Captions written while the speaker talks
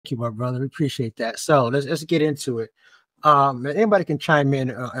Thank you, my brother. We appreciate that. So let's get into it. And anybody can chime in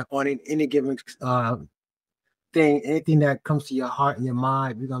on any given thing, anything that comes to your heart and your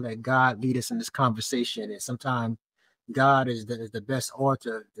mind. We're gonna let God lead us in this conversation. And sometimes God is the best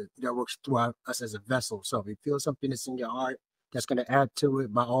author that works through us as a vessel. So if you feel something that's in your heart that's going to add to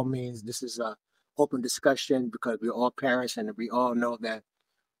it, by all means, this is a open discussion because we're all parents and we all know that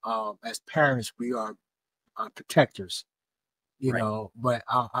as parents we are protectors, you Right. know. But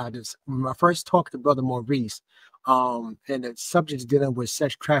I just when I first talked to Brother Maurice, and the subject is dealing with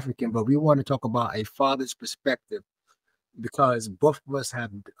sex trafficking, but we want to talk about a father's perspective because both of us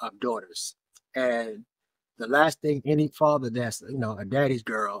have daughters, and the last thing any father that's a daddy's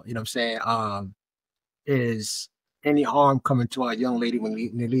girl, you know what I'm saying, is any harm coming to our young lady when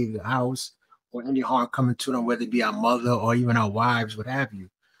they leave the house, or any harm coming to them, whether it be our mother or even our wives, what have you.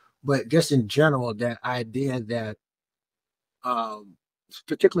 But just in general, that idea that um,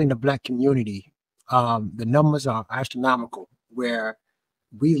 particularly in the black community, the numbers are astronomical where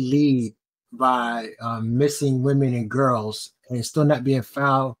we lead by missing women and girls and still not being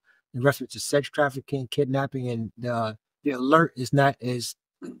found in reference to sex trafficking, kidnapping, and the alert is not as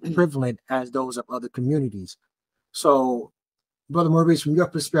prevalent as those of other communities. So, Brother Maurice, from your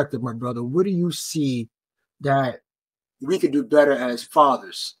perspective, my brother, what do you see that we could do better as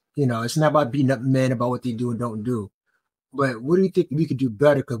fathers? You know, it's not about beating up men about what they do and don't do, but what do you think we could do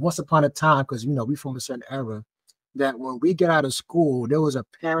better? Because once upon a time, because we from a certain era, that when we get out of school, there was a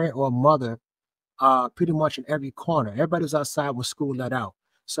parent or a mother pretty much in every corner. Everybody was outside when school let out.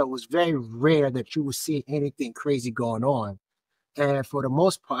 So it was very rare that you would see anything crazy going on. And for the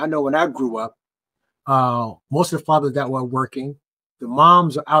most part, I know when I grew up, most of the fathers that were working, the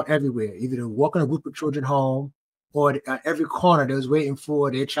moms are out everywhere, either they're walking a group of children home or at every corner they was waiting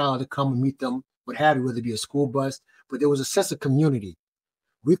for their child to come and meet them, what have you, whether it be a school bus. But there was a sense of community.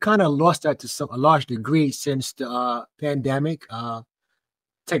 We kind of lost that to a large degree since the pandemic,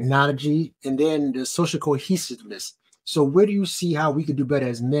 technology, and then the social cohesiveness. So, where do you see how we could do better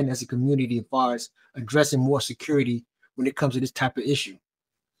as men, as a community, as far as addressing more security when it comes to this type of issue?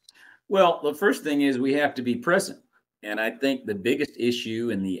 Well, the first thing is we have to be present. And I think the biggest issue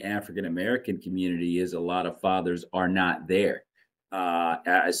in the African American community is a lot of fathers are not there.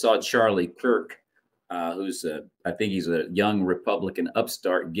 I saw Charlie Kirk, I think he's a young Republican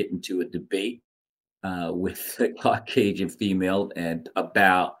upstart, get into a debate with a Caucasian female and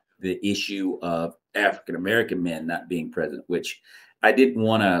about the issue of African American men not being present, which I didn't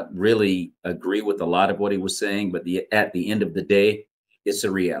want to really agree with a lot of what he was saying, but at the end of the day, it's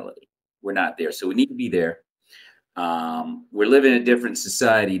a reality. We're not there, so we need to be there. We're living in a different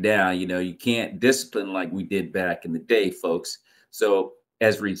society now. You know, you can't discipline like we did back in the day, folks. So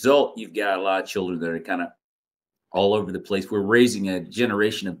as a result, you've got a lot of children that are kind of all over the place. We're raising a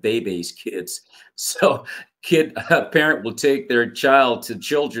generation of babies, kids. So a parent will take their child to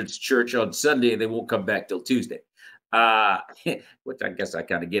children's church on Sunday and they won't come back till Tuesday. Uh, which I guess I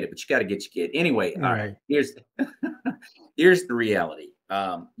kind of get it, but you got to get your kid. Anyway, all right, Right. here's the reality.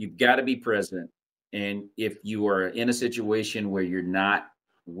 You've got to be present. And if you are in a situation where you're not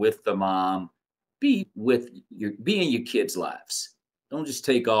with the mom, be in your kids' lives. Don't just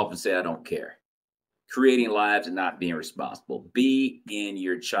take off and say, I don't care. Creating lives and not being responsible. Be in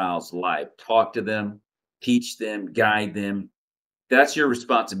your child's life. Talk to them, teach them, guide them. That's your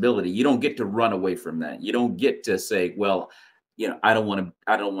responsibility. You don't get to run away from that. You don't get to say, well, I don't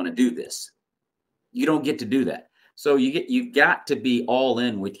want to do this. You don't get to do that. So you've got to be all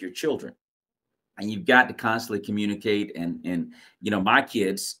in with your children. And you've got to constantly communicate. And my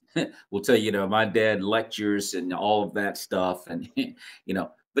kids will tell my dad lectures and all of that stuff. And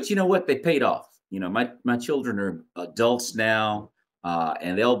but you know what? They paid off. My children are adults now,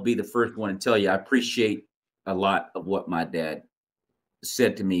 and they'll be the first one to tell you I appreciate a lot of what my dad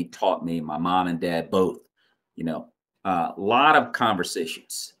said to me, taught me, my mom and dad both. A lot of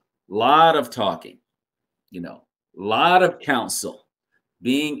conversations, a lot of talking, a lot of counsel,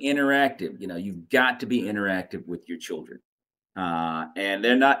 being interactive. You've got to be interactive with your children, and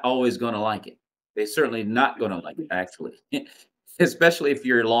they're not always going to like it. They're certainly not going to like it, actually, especially if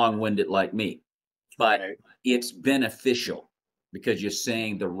you're long-winded like me. But Right. it's beneficial because you're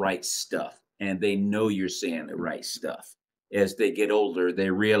saying the right stuff, and they know you're saying the right stuff. As they get older, they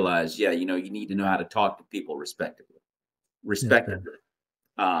realize, yeah, you need to know how to talk to people Yes, sir. respectively,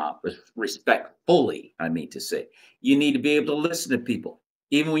 respectfully. I mean to say, you need to be able to listen to people,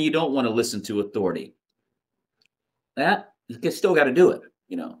 even when you don't want to listen to authority. That still got to do it.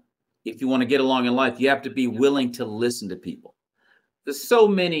 If you want to get along in life, you have to be willing to listen to people. There's so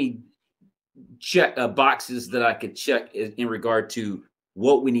many check boxes that I could check in regard to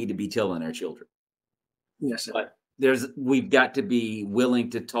what we need to be telling our children. Yes, sir. But we've got to be willing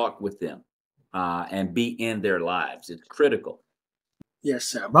to talk with them and be in their lives. It's critical. Yes,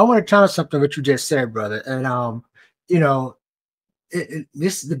 sir. But I want to challenge something what you just said, brother. And you know,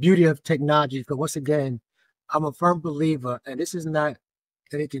 this is the beauty of technology. Because once again, I'm a firm believer, and this is not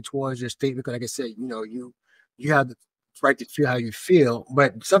anything towards your statement. Because like I said, you have the right to feel how you feel.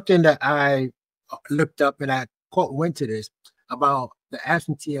 But something that I looked up and I went to this about the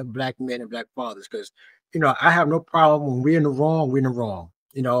absentee of black men and black fathers. Because I have no problem when we're in the wrong, we're in the wrong.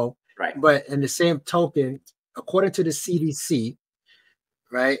 Right. But in the same token, according to the CDC,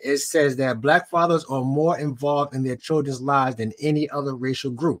 right? It says that black fathers are more involved in their children's lives than any other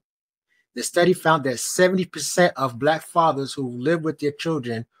racial group. The study found that 70% of black fathers who live with their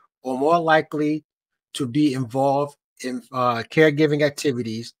children are more likely to be involved in caregiving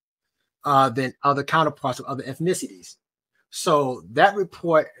activities than other counterparts of other ethnicities. So that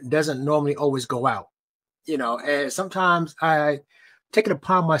report doesn't normally always go out, and sometimes I take it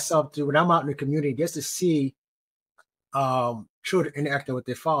upon myself to, when I'm out in the community, just to see children interacting with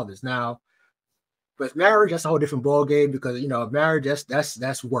their fathers. Now, with marriage, that's a whole different ball game because marriage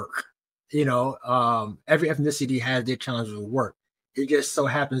that's work. Every ethnicity has their challenges with work. It just so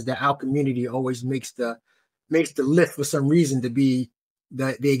happens that our community always makes the list for some reason to be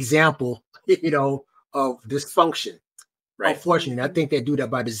the example, of dysfunction. Right. Unfortunately, I think they do that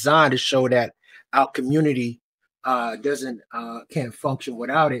by design to show that our community doesn't can't function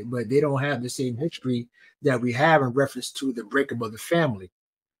without it, but they don't have the same history that we have in reference to the breakup of the family.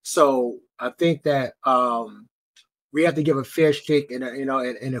 So I think that we have to give a fair shake and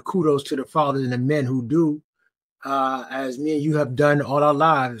a kudos to the fathers and the men who do, as me and you have done all our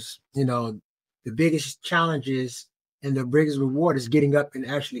lives. The biggest challenges and the biggest reward is getting up and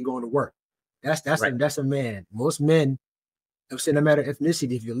actually going to work. Right. That's a man. Most men, I'm saying, no matter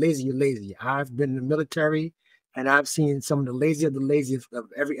ethnicity, if you're lazy, you're lazy. I've been in the military, and I've seen some of the laziest of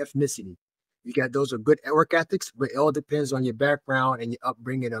every ethnicity. You got those with good work ethics, but it all depends on your background and your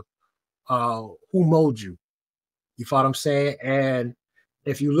upbringing of who molded you. You follow what I'm saying? And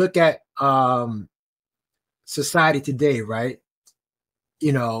if you look at society today, right?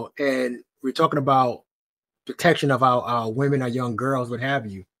 And we're talking about protection of our women, our young girls, what have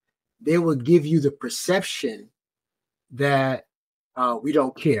you. They will give you the perception that we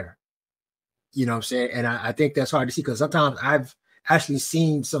don't care. You know what I'm saying? And I think that's hard to see because sometimes I've actually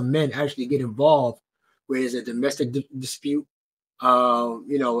seen some men actually get involved where there's a domestic dispute.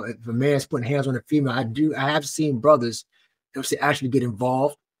 If a man's putting hands on a female, I have seen brothers actually get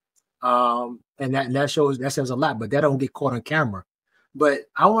involved. And that says a lot, but that don't get caught on camera. But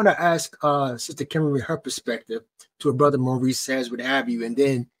I want to ask Sister Kimberly her perspective to her brother Maurice says, what have you. And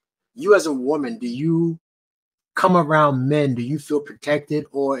then you as a woman, do you come around men, do you feel protected,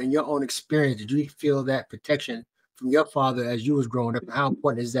 or in your own experience, did you feel that protection from your father as you was growing up? And how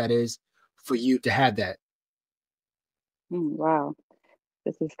important is for you to have that? Wow,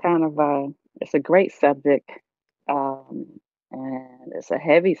 this is kind of it's a great subject, um, and it's a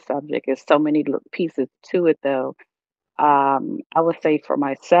heavy subject. There's so many pieces to it, though. I would say for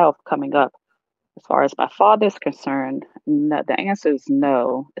myself, coming up, as far as my father's concerned, no, the answer is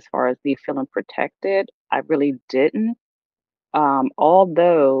no. As far as me feeling protected, I really didn't.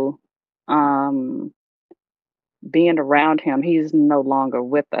 Although um, being around him, he's no longer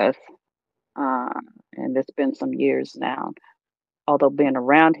with us, uh, and it's been some years now. Although being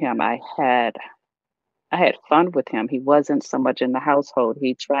around him, I had fun with him. He wasn't so much in the household.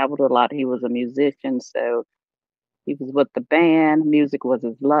 He traveled a lot. He was a musician, so he was with the band. Music was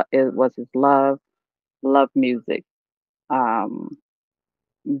his love. It was his love. Loved music. Um,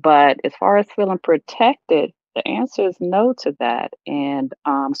 but as far as feeling protected, the answer is no to that. And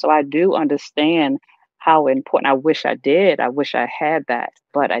so I do understand how important. I wish I did. I wish I had that,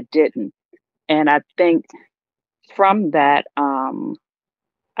 but I didn't. And I think from that,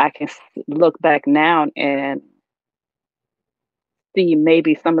 I can look back now and see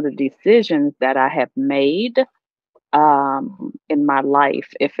maybe some of the decisions that I have made in my life,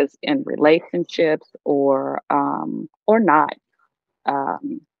 if it's in relationships or not,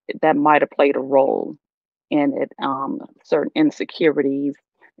 um, that might have played a role in it. Certain insecurities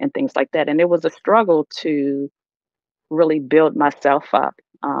and things like that, and it was a struggle to really build myself up,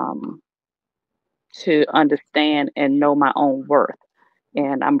 to understand and know my own worth.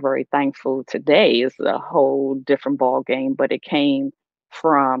 And I'm very thankful today. Is a whole different ball game, but it came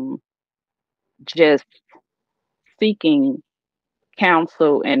from just seeking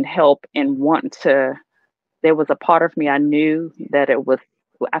counsel and help and wanting to. There was a part of me, I knew that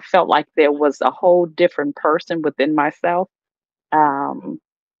I felt like there was a whole different person within myself um,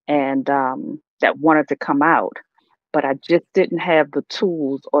 and that wanted to come out, but I just didn't have the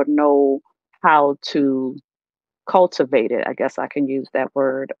tools or know how to cultivate it. I guess I can use that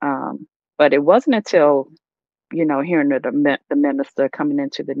word. But it wasn't until hearing the minister coming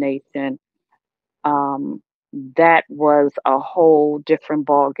into the nation, um, that was a whole different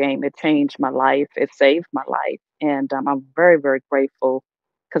ball game. It changed my life. It saved my life, and I'm very, very grateful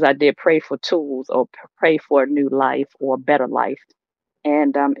because I did pray for tools or pray for a new life or a better life,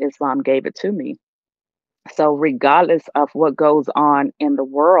 and Islam gave it to me. So regardless of what goes on in the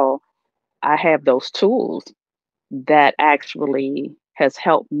world, I have those tools that actually has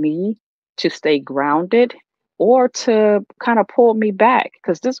helped me to stay grounded or to kind of pull me back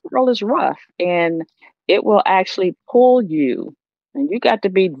because this world is rough and it will actually pull you. And you got to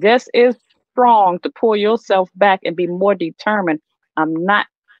be just as strong to pull yourself back and be more determined. I'm not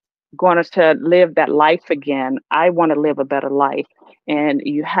going to live that life again. I want to live a better life. And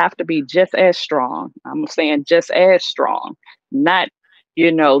you have to be just as strong. I'm saying just as strong, not,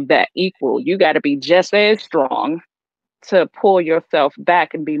 that equal. You got to be just as strong to pull yourself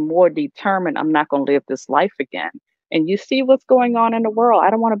back and be more determined. I'm not going to live this life again. And you see what's going on in the world. I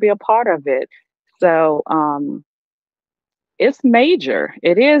don't want to be a part of it. So it's major.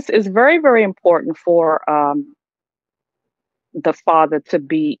 It's very, very important for the father to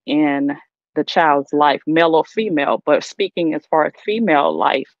be in the child's life, male or female. But speaking as far as female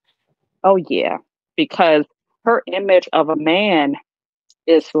life, oh yeah, because her image of a man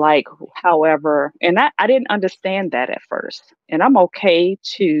is like, however, and I didn't understand that at first. And I'm okay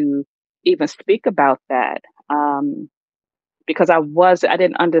to even speak about that, because I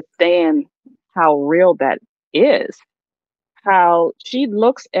didn't understand how real that is, how she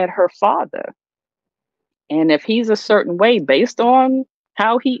looks at her father. And if he's a certain way based on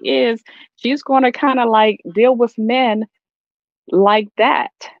how he is, she's going to kind of like deal with men like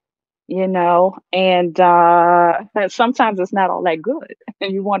that, and sometimes it's not all that good.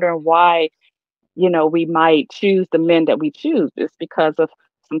 And you're wondering why, we might choose the men that we choose. It's because of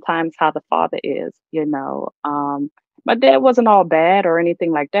sometimes how the father is. My dad wasn't all bad or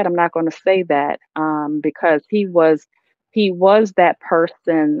anything like that. I'm not going to say that, because he was that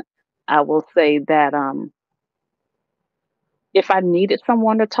person. I will say that if I needed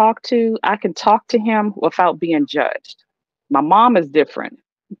someone to talk to, I can talk to him without being judged. My mom is different.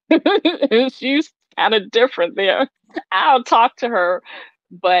 She's kind of different there. I'll talk to her,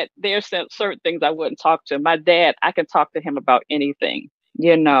 but there's certain things I wouldn't talk to. My dad, I can talk to him about anything,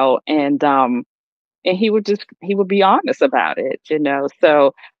 and he would be honest about it.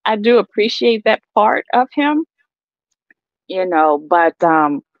 So I do appreciate that part of him, but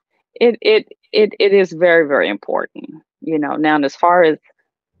it is very, very important. Now, as far as,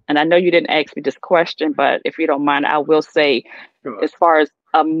 and I know you didn't ask me this question, but if you don't mind, I will say, Sure. as far as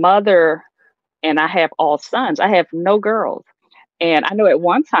a mother, and I have all sons, I have no girls. And I know at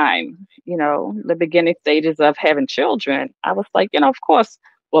one time, the beginning stages of having children, I was like, of course,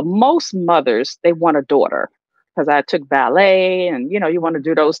 well, most mothers, they want a daughter because I took ballet and, you want to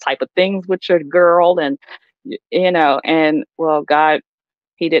do those type of things with your girl. And well, God,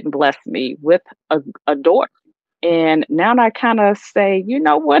 he didn't bless me with a daughter. And now I kind of say, you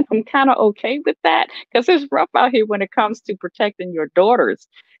know what? I'm kind of okay with that because it's rough out here when it comes to protecting your daughters,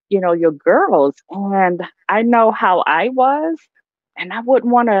 your girls. And I know how I was, and I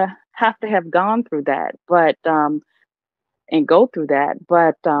wouldn't want to have gone through that, but and go through that.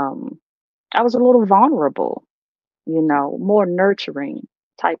 But I was a little vulnerable, more nurturing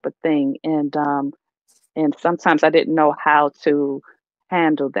type of thing, and sometimes I didn't know how to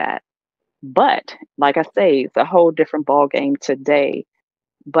handle that. But like I say, it's a whole different ball game today.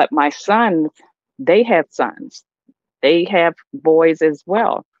 But my sons, they have sons. They have boys as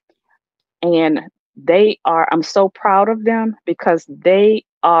well. And I'm so proud of them because they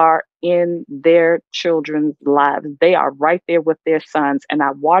are in their children's lives. They are right there with their sons. And I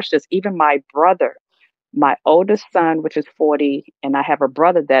watch this, even my brother, my oldest son, which is 40, and I have a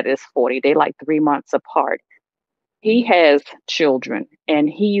brother that is 40. They like 3 months apart. He has children and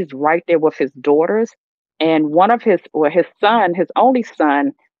he's right there with his daughters. And one of his son, his only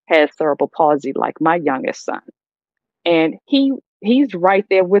son, has cerebral palsy, like my youngest son. And he's right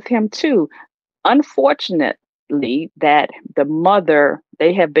there with him too. Unfortunately, that the mother,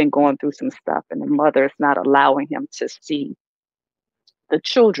 they have been going through some stuff, and the mother is not allowing him to see the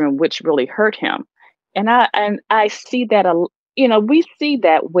children, which really hurt him. And I see that we see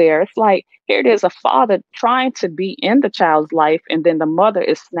that where it's like here it is, a father trying to be in the child's life, and then the mother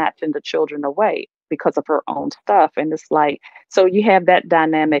is snatching the children away because of her own stuff. And it's like, so you have that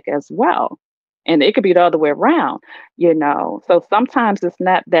dynamic as well. And it could be the other way around. So sometimes it's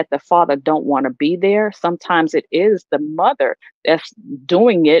not that the father don't want to be there. Sometimes it is the mother that's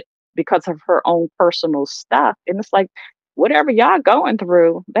doing it because of her own personal stuff. And it's like, whatever y'all going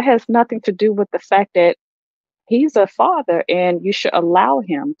through, that has nothing to do with the fact that he's a father and you should allow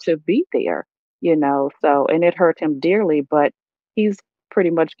him to be there. So, and it hurt him dearly, but he's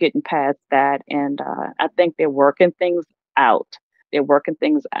pretty much getting past that. And I think they're working things out. They're working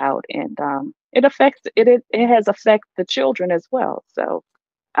things out, and it has affected the children as well. So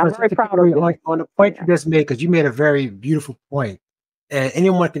I'm But very Sister proud of Kimberly, them. on the point you Yeah. just made, because you made a very beautiful point, and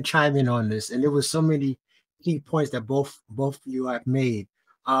anyone can chime in on this. And there was so many key points that both of you have made.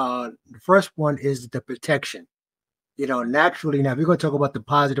 The first one is the protection. Naturally, now we're going to talk about the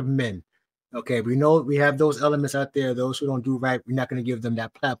positive men. Okay, we know we have those elements out there, those who don't do right, we're not going to give them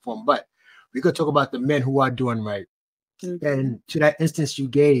that platform. But we're going to talk about the men who are doing right. Hmm. And to that instance you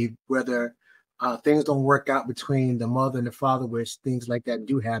gave, whether things don't work out between the mother and the father, which things like that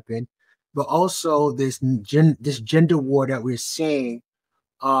do happen, but also this gender war that we're seeing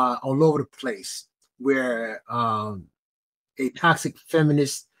all over the place, where a toxic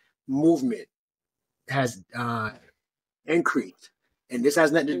feminist movement has increased. And this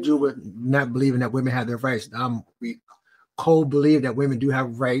has nothing to do with not believing that women have their rights. We co-believe that women do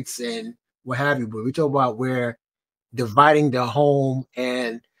have rights and what have you, but we talk about where dividing the home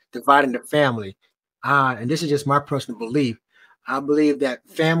and dividing the family. And this is just my personal belief. I believe that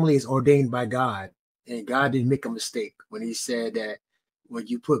family is ordained by God, and God didn't make a mistake when He said that when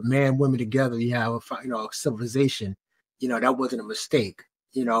you put man and women together, you have a civilization. That wasn't a mistake.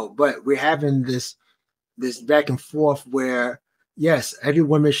 But we're having this back and forth where yes, every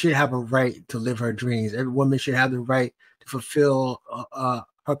woman should have a right to live her dreams. Every woman should have the right to fulfill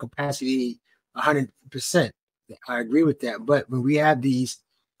her capacity 100%. I agree with that. But when we have these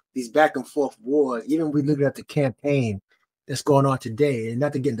back and forth wars, even we look at the campaign that's going on today, and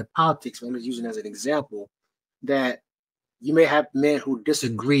not to get into politics, but I'm just using it as an example, that you may have men who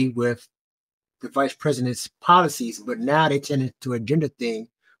disagree with the vice president's policies, but now they turn into a gender thing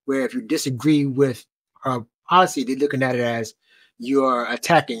where if you disagree with her policy, they're looking at it as you're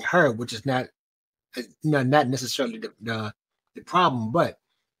attacking her, which is not necessarily the problem. But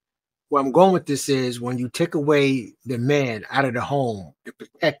where I'm going with this is when you take away the man out of the home, the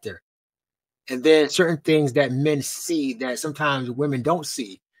protector, and then certain things that men see that sometimes women don't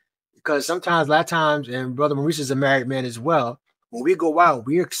see. Because sometimes, a lot of times, and Brother Maurice is a married man as well, when we go out,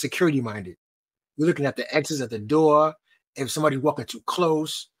 we're security minded. We're looking at the exits at the door. If somebody's walking too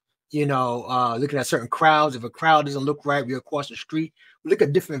close, looking at certain crowds. If a crowd doesn't look right, we're across the street. We look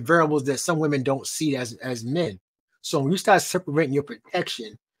at different variables that some women don't see as men. So when you start separating your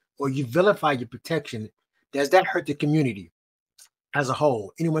protection or you vilify your protection, does that hurt the community as a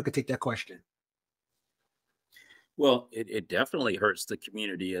whole? Anyone could take that question. Well, it definitely hurts the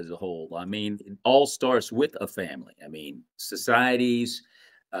community as a whole. I mean, it all starts with a family. I mean, societies,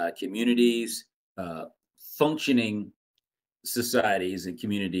 communities, functioning societies and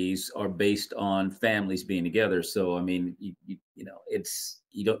communities are based on families being together. So, I mean, it's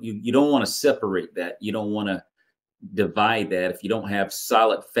you don't want to separate that. You don't want to divide that. If you don't have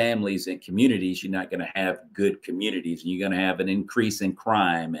solid families and communities, you're not going to have good communities, and you're going to have an increase in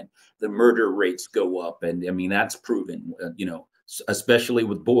crime, and the murder rates go up. And I mean, that's proven, especially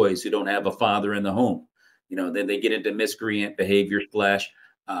with boys who don't have a father in the home. Then they get into miscreant behavior slash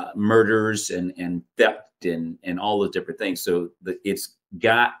murders and theft and all those different things. So it's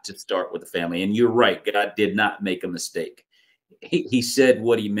got to start with the family. And you're right, God did not make a mistake. He said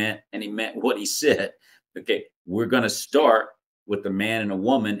what he meant, and he meant what he said. Okay, we're going to start with a man and a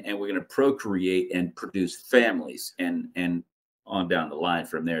woman, and we're going to procreate and produce families, and on down the line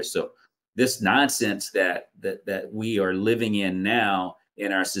from there. So this nonsense that we are living in now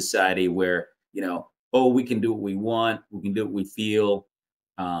in our society, where oh, we can do what we want, we can do what we feel.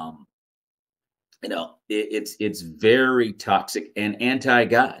 um it's very toxic and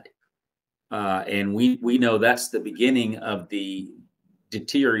anti-God. And we know that's the beginning of the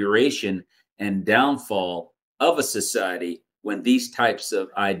deterioration and downfall of a society, when these types of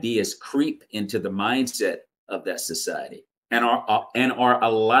ideas creep into the mindset of that society and are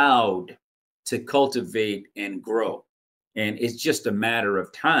allowed to cultivate and grow. And it's just a matter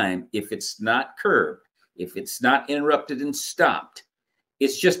of time. If it's not curbed, if it's not interrupted and stopped,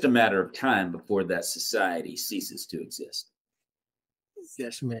 it's just a matter of time before that society ceases to exist.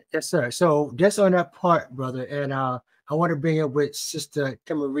 Yes, man. Yes, sir. So just on that part, brother, and I want to bring up what Sister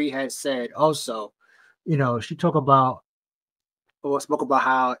Marie had said also. She talked about or spoke about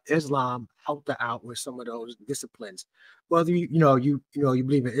how Islam helped her out with some of those disciplines. Whether you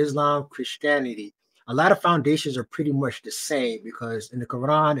believe in Islam, Christianity, a lot of foundations are pretty much the same because in the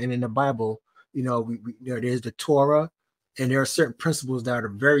Quran and in the Bible, there's the Torah, and there are certain principles that are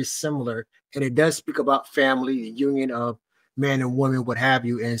very similar, and it does speak about family, the union of man and woman, what have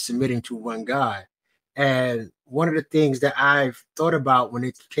you, and submitting to one God. And one of the things that I've thought about when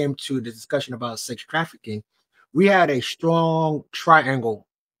it came to the discussion about sex trafficking, we had a strong triangle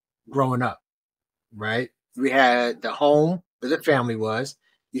growing up, right? We had the home where the family was.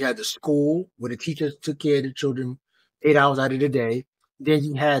 You had the school where the teachers took care of the children 8 hours out of the day. Then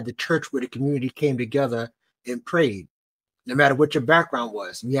you had the church where the community came together and prayed, no matter what your background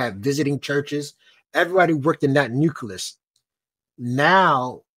was. You had visiting churches. Everybody worked in that nucleus.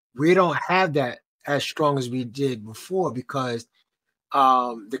 Now we don't have that as strong as we did before because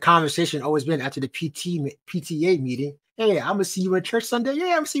the conversation always been after the PTA meeting. Hey, I'm gonna see you at church Sunday. Yeah,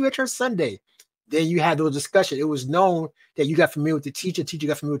 I'm gonna see you at church Sunday. Then you had those discussions. It was known that you got familiar with the teacher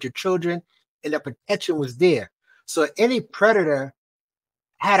got familiar with your children, and the protection was there. So any predator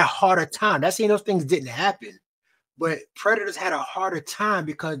had a harder time. That's saying those things didn't happen, but predators had a harder time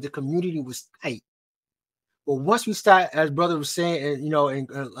because the community was tight. But once we start, as brother was saying, and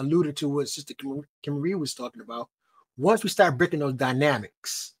alluded to what Sister Kimberly was talking about, once we start breaking those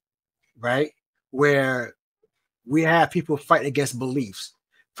dynamics, right, where we have people fighting against beliefs,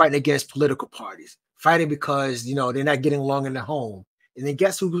 fighting against political parties, fighting because they're not getting along in the home, and then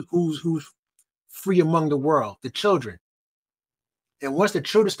guess who's free among the world? The children. And once the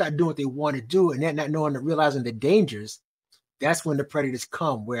children start doing what they want to do, and they're not knowing and realizing the dangers, that's when the predators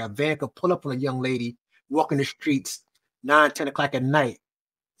come, where a van could pull up on a young lady walking the streets 9, 10 o'clock at night,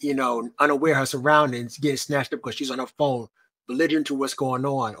 unaware of her surroundings, getting snatched up because she's on her phone, belligerent to what's going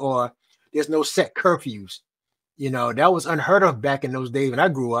on, or there's no set curfews. That was unheard of back in those days when I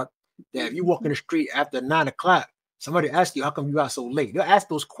grew up. That if you walk in the street after 9 o'clock, somebody asks you, how come you out so late? They'll ask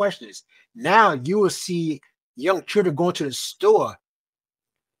those questions. Now you will see young children going to the store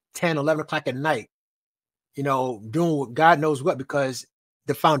 10, 11 o'clock at night, doing what God knows what because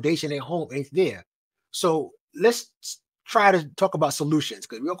the foundation at home ain't there. So let's try to talk about solutions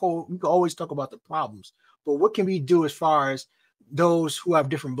because we can always talk about the problems. But what can we do as far as those who have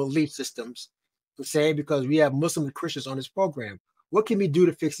different belief systems? Say because we have Muslims and Christians on this program. What can we do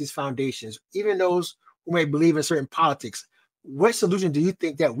to fix these foundations? Even those who may believe in certain politics, what solution do you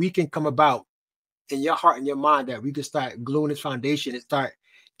think that we can come about in your heart and your mind that we can start gluing this foundation and start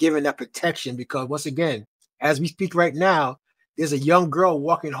giving that protection? Because once again, as we speak right now, there's a young girl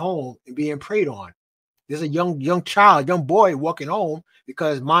walking home and being preyed on. There's a young child, young boy walking home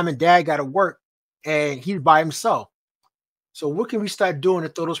because mom and dad got to work and he's by himself. So what can we start doing to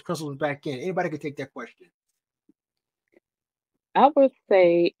throw those principles back in? Anybody can take that question. I would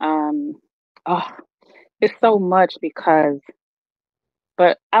say, oh, it's so much because,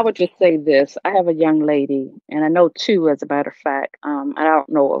 but I would just say this. I have a young lady, and I know two, as a matter of fact. I don't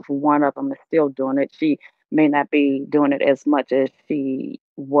know if one of them is still doing it. She may not be doing it as much as she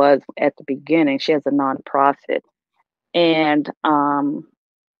was at the beginning. She has a nonprofit, and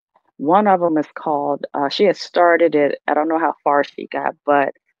one of them is called, she has started it. I don't know how far she got,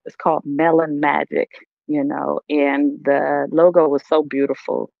 but it's called Melon Magic, and the logo was so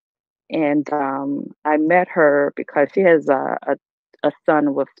beautiful. And I met her because she has a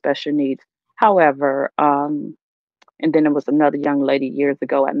son with special needs. However, and then there was another young lady years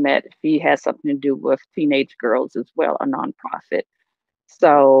ago I met. She has something to do with teenage girls as well, a nonprofit.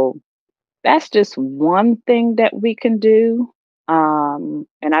 So that's just one thing that we can do. And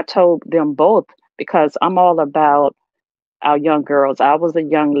I told them both because I'm all about our young girls. I was a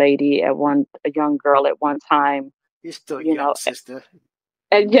young girl at one time, You're still you young, know, sister.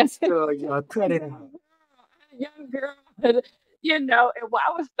 and You're yes, still young. Cut it out. young girl, and I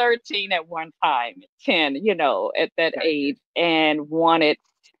was 13 at one time, 10, at that Gotcha. age, and wanted,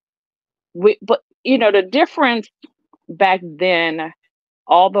 but the difference back then,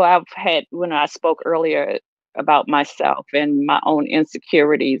 although I've had, when I spoke earlier about myself and my own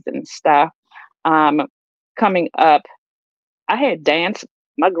insecurities and stuff, um, coming up, I had dance.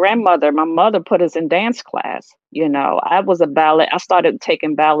 My mother put us in dance class. I was a ballet. I started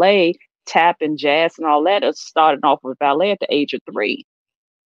taking ballet, tap and jazz and all that. I started off with ballet at the age of 3,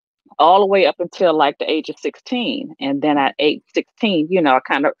 all the way up until like the age of 16. And then at age 16, I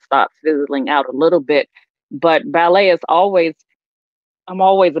kind of stopped fizzling out a little bit. But ballet is always, I'm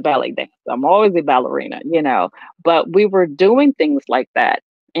always a ballet dancer. I'm always a ballerina, But we were doing things like that.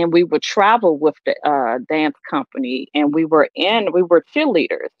 And we would travel with the dance company and we were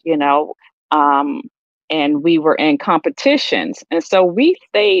cheerleaders, Um, and we were in competitions. And so we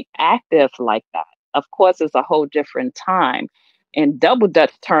stayed active like that. Of course, it's a whole different time in double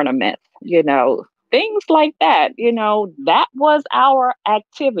dutch tournaments, things like that. That was our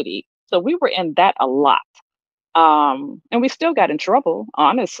activity. So we were in that a lot. And we still got in trouble,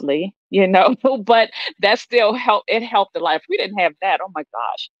 honestly, but that still helped. It helped a lot. If we didn't have that, oh my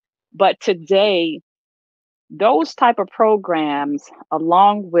gosh. But today, those type of programs,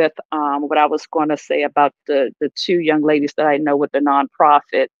 along with what I was going to say about the two young ladies that I know with the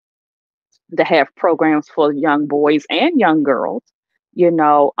nonprofit that have programs for young boys and young girls,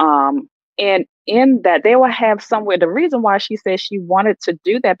 and in that they will have somewhere. The reason why she said she wanted to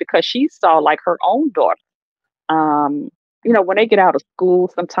do that because she saw like her own daughter. Um, when they get out of school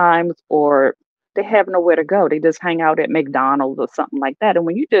sometimes, or they have nowhere to go, they just hang out at McDonald's or something like that. And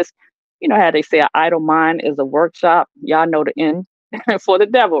when you just, how they say, an idle mind is a workshop. Y'all know the end for the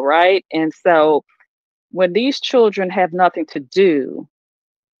devil, right? And so when these children have nothing to do,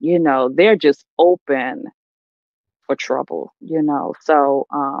 they're just open for trouble, So,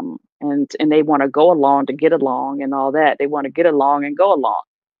 and they want to go along to get along and all that. They want to get along and go along,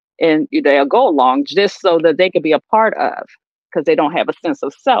 and they'll go along just so that they can be a part of, because they don't have a sense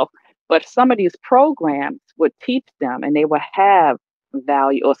of self. But some of these programs would teach them, and they will have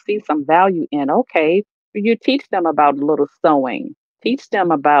value or see some value in. Okay, you teach them about a little sewing, teach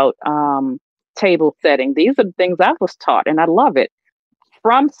them about table setting. These are the things I was taught, and I love it.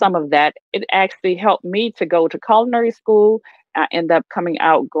 From some of that, it actually helped me to go to culinary school. I ended up coming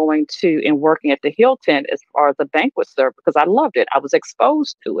out, going to and working at the Hilton as far as a banquet server because I loved it. I was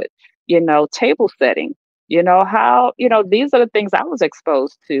exposed to it, table setting, these are the things I was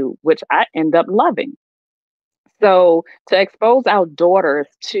exposed to, which I end up loving. So to expose our daughters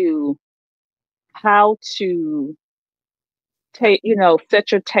to how to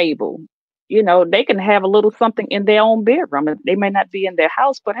set your table. They can have a little something in their own bedroom. They may not be in their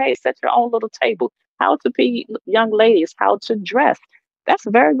house, but hey, set your own little table. How to be young ladies, how to dress. That's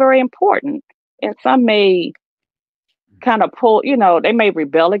very, very important. And some may kind of pull, they may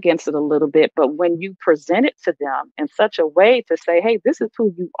rebel against it a little bit, but when you present it to them in such a way to say, hey, this is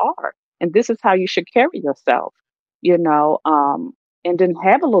who you are, and this is how you should carry yourself, you know, um, and then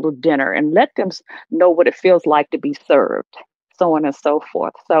have a little dinner and let them know what it feels like to be served, so on and so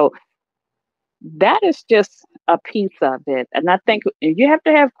forth. So that is just a piece of it. And I think you have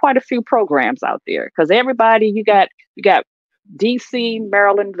to have quite a few programs out there because everybody you got DC,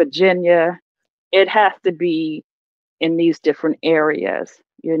 Maryland, Virginia. It has to be in these different areas.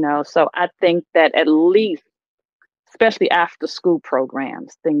 So I think that at least, especially after school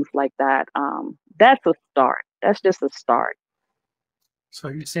programs, things like that, that's a start. That's just a start. So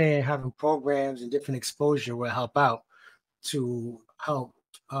you're saying having programs and different exposure will help out to help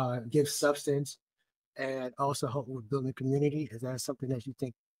give substance and also help with building community. Is that something that you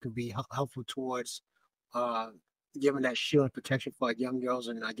think could be helpful towards uh, giving that shield and protection for young girls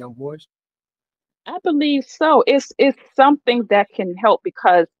and young boys? I believe so. It's something that can help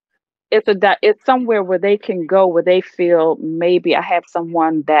because it's somewhere where they can go where they feel maybe I have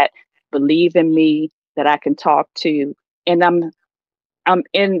someone that believe in me that I can talk to, and I'm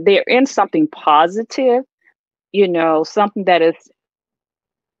in they're in something positive, something that is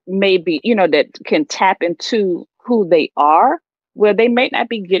maybe that can tap into who they are, where they may not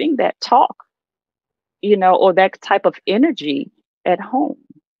be getting that talk, or that type of energy at home.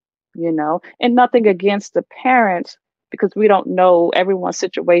 And nothing against the parents because we don't know everyone's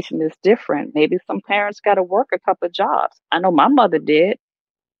situation is different. Maybe some parents got to work a couple of jobs. I know my mother did.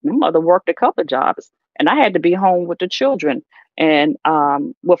 My mother worked a couple of jobs, and I had to be home with the children and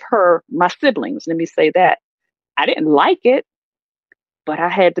with my siblings. Let me say that I didn't like it, but I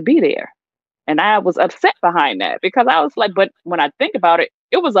had to be there. And I was upset behind that because I was like, but when I think about it,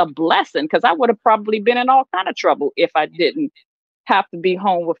 it was a blessing because I would have probably been in all kind of trouble if I didn't have to be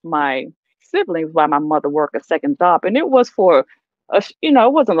home with my siblings while my mother worked a second job. And it was for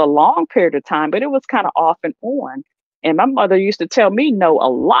it wasn't a long period of time, but it was kind of off and on. And my mother used to tell me no a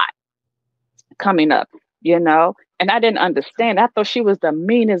lot coming up. And I didn't understand. I thought she was the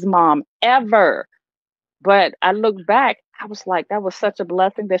meanest mom ever. But I look back, I was like, that was such a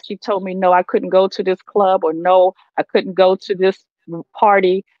blessing that she told me no, I couldn't go to this club, or no, I couldn't go to this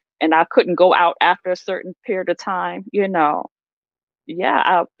party, and I couldn't go out after a certain period of time.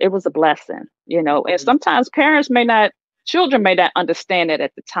 Yeah, it was a blessing. And sometimes children may not understand it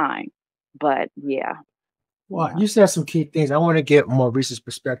at the time, but yeah, Well, yeah. you said some key things. I want to get more recent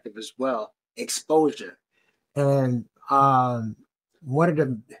perspective as well. Exposure, and one of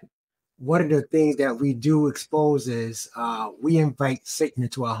the one of the things that we do expose is we invite Satan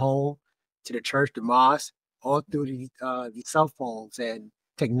into our home, to the church, the mosque, all through the cell phones and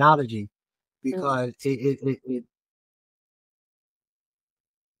technology, Mm. because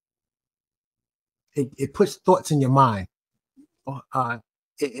it puts thoughts in your mind. Uh,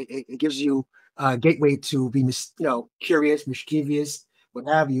 it gives you a gateway to be curious, mischievous, what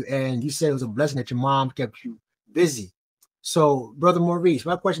have you. And you said it was a blessing that your mom kept you busy. So, brother Maurice,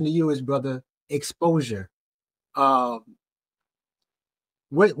 my question to you is, brother, exposure. Um,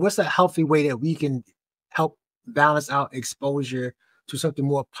 what's a healthy way that we can help balance out exposure to something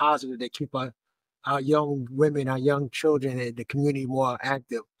more positive that keep our young women, our young children, and the community more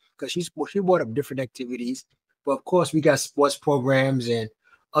active? Because she brought up different activities, but of course we got sports programs and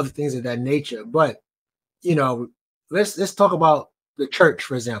other things of that nature. But you know, let's talk about the church,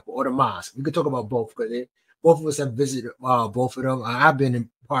 for example, or the mosque. We could talk about both because both of us have visited both of them. I've been in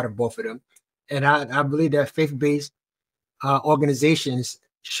part of both of them, and I believe that faith based organizations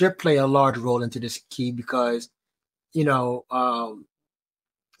should play a large role into this key because you know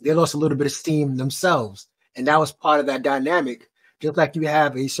they lost a little bit of steam themselves, and that was part of that dynamic. Just like you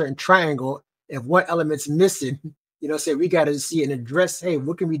have a certain triangle, if one element's missing, say we got to see and address. Hey,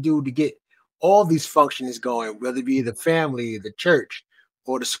 what can we do to get all these functions going, whether it be the family, the church,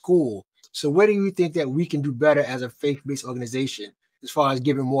 or the school? So, where do you think that we can do better as a faith-based organization as far as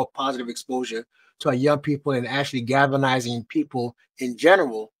giving more positive exposure to our young people and actually galvanizing people in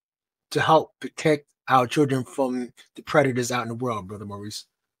general to help protect our children from the predators out in the world, Brother Maurice?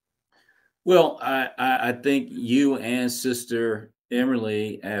 Well, I think you and Sister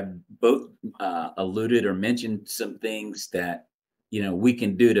Emily have both alluded or mentioned some things that we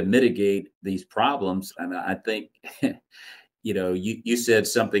can do to mitigate these problems. And I think you said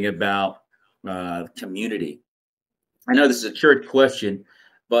something about community. I know this is a church question,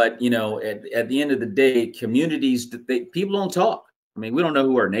 but at the end of the day, communities people don't talk. I mean, we don't know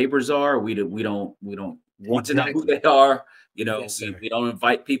who our neighbors are. We don't want to know who Exactly. they are. Yes, sir. We don't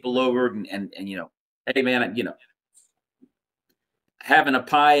invite people over and hey man, having a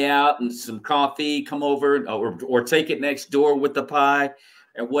pie out and some coffee, come over or take it next door with the pie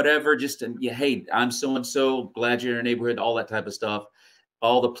and whatever. Just to, yeah, hey, I'm so and so. Glad you're in our neighborhood. All that type of stuff.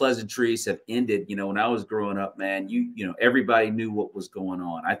 All the pleasantries have ended. When I was growing up, man, everybody knew what was going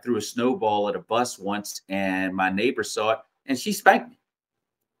on. I threw a snowball at a bus once, and my neighbor saw it, and she spanked me.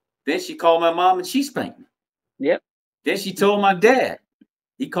 Then she called my mom, and she spanked me. Yep. Then she told my dad.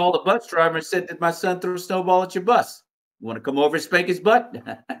 He called the bus driver and said, "Did my son throw a snowball at your bus? You want to come over and spank his butt?"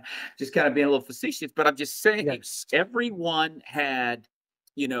 Just kind of being a little facetious, but I'm just saying Yes. everyone had,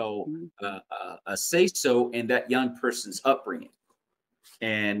 Mhm. a say so in that young person's upbringing,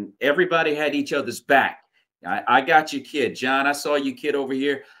 and everybody had each other's back. I got you, kid. John, I saw you, kid, over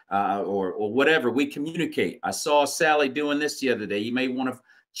here, or whatever. We communicate. I saw Sally doing this the other day. You may want to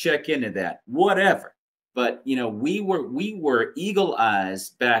check into that. Whatever. But we were eagle eyes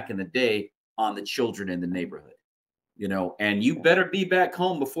back in the day on the children in the neighborhood. And you Yeah. better be back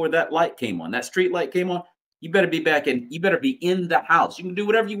home before that light came on. That street light came on. You better be back in. You better be in the house. You can do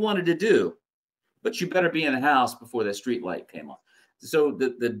whatever you wanted to do, but you better be in the house before that street light came on. So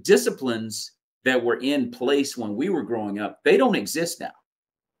the disciplines that were in place when we were growing up, they don't exist now.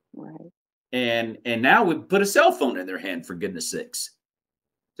 Right. And now we put a cell phone in their hand, for goodness sakes.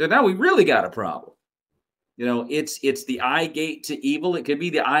 So now we really got a problem. It's the eye gate to evil. It could be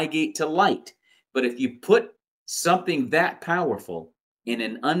the eye gate to light. But if you put something that powerful in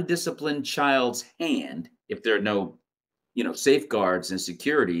an undisciplined child's hand, if there are no safeguards and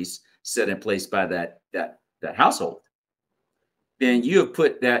securities set in place by that household, then you have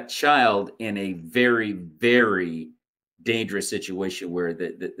put that child in a very, very dangerous situation where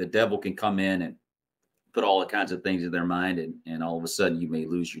the devil can come in and put all the kinds of things in their mind, and all of a sudden you may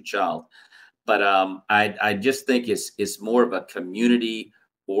lose your child. But I just think it's more of a community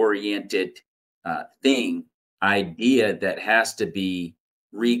oriented thing, idea that has to be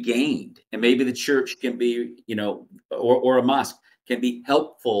regained, and maybe the church can be, or a mosque can be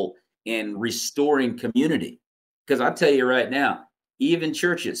helpful in restoring community. Because I tell you right now, even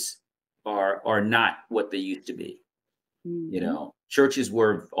churches are not what they used to be. Mhm. Churches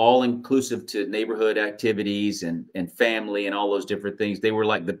were all inclusive to neighborhood activities and family and all those different things. They were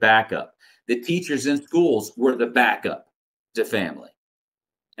like the backup. The teachers in schools were the backup to family,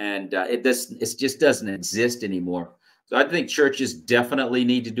 and it just doesn't exist anymore. So I think churches definitely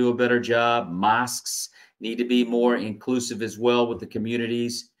need to do a better job. Mosques need to be more inclusive as well with the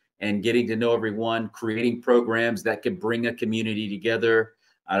communities and getting to know everyone, creating programs that can bring a community together.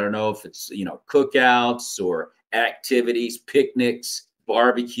 I don't know if it's cookouts or activities, picnics,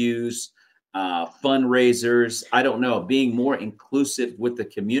 barbecues, fundraisers. I don't know, being more inclusive with the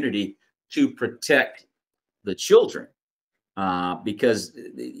community to protect the children, because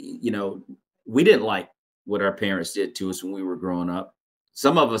we didn't like what our parents did to us when we were growing up.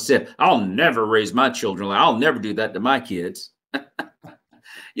 Some of us said, "I'll never raise my children. I'll never do that to my kids."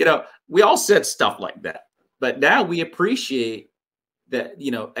 We all said stuff like that, but now we appreciate that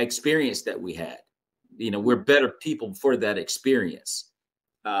experience that we had. We're better people for that experience.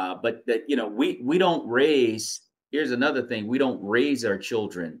 But that we don't raise. Here's another thing: we don't raise our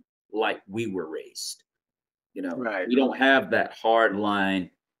children like we were raised. Right. We don't have that hard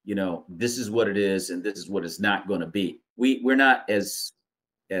line. This is what it is, and this is what it's not going to be. We're not as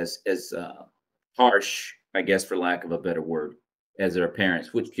harsh, I guess, for lack of a better word, as our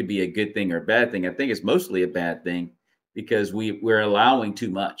parents, which could be a good thing or a bad thing. I think it's mostly a bad thing because we're allowing too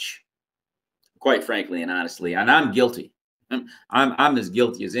much, quite frankly and honestly. And I'm guilty. I'm as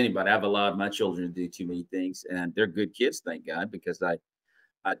guilty as anybody. I've allowed my children to do too many things, and they're good kids, thank God, because I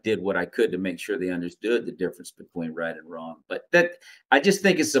did what I could to make sure they understood the difference between right and wrong. But that I just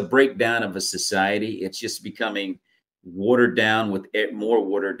think it's a breakdown of a society. It's just becoming watered down more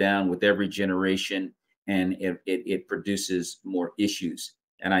watered down with every generation, and it produces more issues.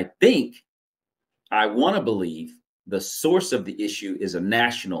 And I want to believe the source of the issue is a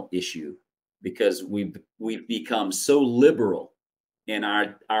national issue because we've become so liberal in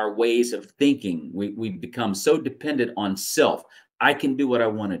our ways of thinking. We've become so dependent on self. I can do what I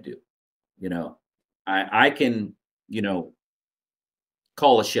want to do. I can,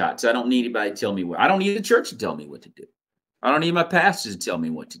 call the shots. I don't need anybody to tell me what. I don't need the church to tell me what to do. I don't need my pastors to tell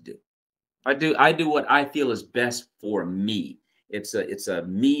me what to do. I do what I feel is best for me. It's a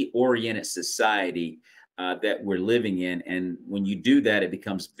me-oriented society that we're living in, and when you do that, it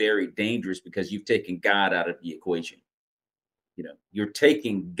becomes very dangerous because you've taken God out of the equation. You're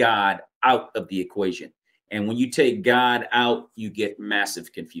taking God out of the equation. And when you take God out, you get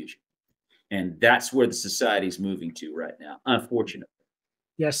massive confusion. And that's where the society is moving to right now, unfortunately.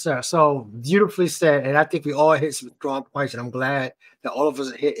 Yes, sir. So beautifully said. And I think we all hit some strong points. And I'm glad that all of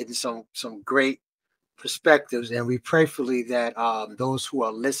us are hitting some great perspectives. And we prayerfully that those who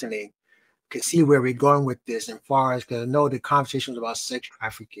are listening can see where we're going with this and far as because I know the conversation was about sex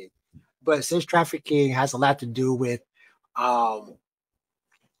trafficking. But sex trafficking has a lot to do with um,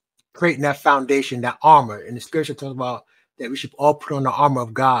 creating that foundation, that armor. And the scripture talks about that we should all put on the armor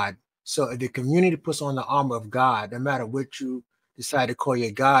of God. So if the community puts on the armor of God, no matter what you decide to call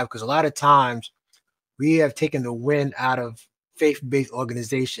your God, because a lot of times we have taken the wind out of faith-based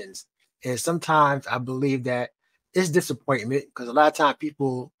organizations. And sometimes I believe that it's disappointment because a lot of times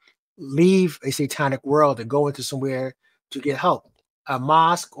people leave a satanic world to go into somewhere to get help. A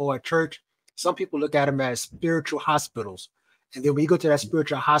mosque or a church, some people look at them as spiritual hospitals. And then when you go to that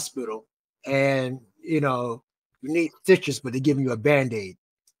spiritual hospital and, you need stitches, but they're giving you a Band-Aid.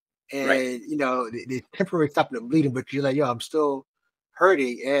 And, Right. They temporarily stopping the bleeding, but you're like, yo, I'm still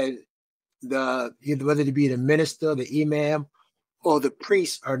hurting. And whether it be the minister, the imam, or the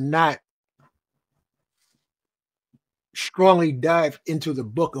priest are not strongly dive into the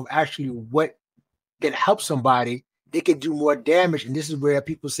book of actually what can help somebody, they can do more damage. And this is where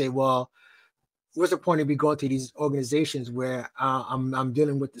people say, well, what's the point of me going to these organizations where I'm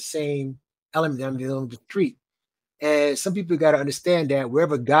dealing with the same element that I'm dealing with the street? And some people got to understand that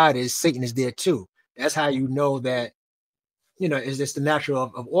wherever God is, Satan is there too. That's how you know that, it's just the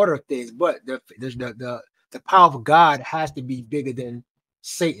natural of order of things. But the power of God has to be bigger than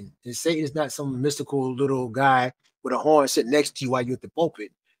Satan. And Satan is not some mystical little guy with a horn sitting next to you while you're at the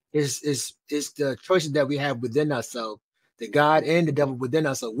pulpit. It's the choices that we have within ourselves, the God and the devil within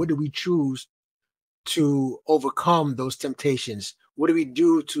ourselves. What do we choose to overcome those temptations? What do we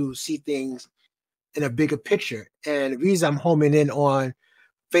do to see things in a bigger picture? And the reason I'm homing in on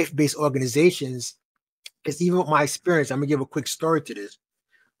faith-based organizations is even with my experience, I'm gonna give a quick story to this.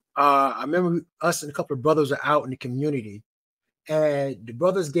 I remember us and a couple of brothers are out in the community, and the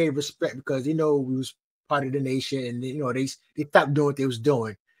brothers gave respect because we was part of the nation, and they stopped doing what they was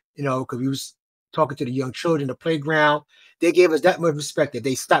doing, because we was talking to the young children, the playground. They gave us that much respect that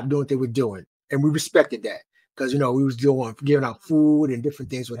they stopped doing what they were doing, and we respected that because we was giving out food and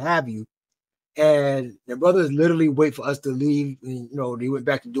different things, what have you. And the brothers literally wait for us to leave, and they went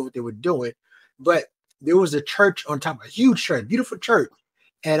back to do what they were doing. But there was a church on top, a huge church, beautiful church,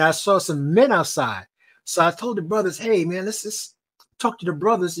 and I saw some men outside. So I told the brothers, "Hey, man, let's just talk to the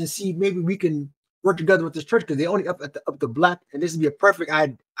brothers and see maybe we can work together with this church because they only up the block, and this would be a perfect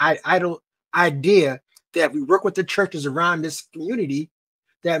idle idea that if we work with the churches around this community,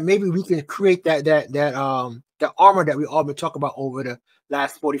 that maybe we can create that armor that we all been talking about over the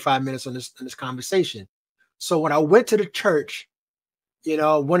last 45 minutes on this conversation." So when I went to the church,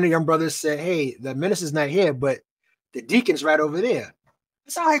 one of the young brothers said, "Hey, the minister's not here, but the deacon's right over there."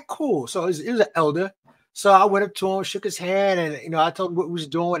 It's all right, cool. So it was an elder. So I went up to him, shook his hand, and I told him what we was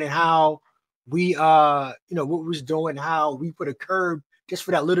doing and how we what we was doing, how we put a curb just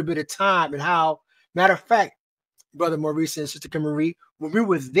for that little bit of time, and how, matter of fact, Brother Maurice and Sister Marie, when we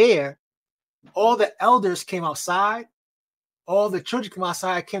was there, all the elders came outside, all the children came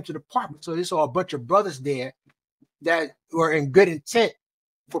outside, came to the park. So they saw a bunch of brothers there that were in good intent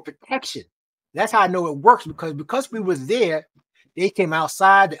for protection. That's how I know it works, because we was there, they came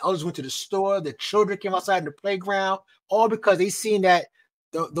outside, the elders went to the store, the children came outside in the playground, all because they seen that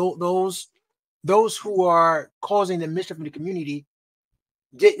those who are causing the mischief in the community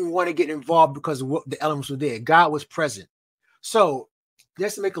didn't want to get involved because of what the elements were there. God was present. So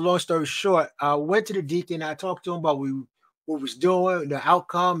just to make a long story short, I went to the deacon, I talked to him about what was doing, the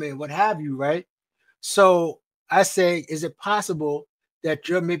outcome, and what have you, right? So I say, is it possible that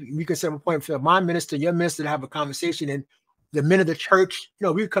maybe we can set a point for my minister, your minister, to have a conversation, and the men of the church,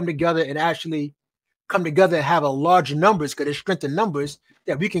 we come together and actually come together and have a large numbers, because there's strength in numbers,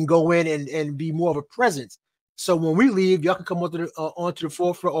 that we can go in and be more of a presence. So when we leave, y'all can come onto the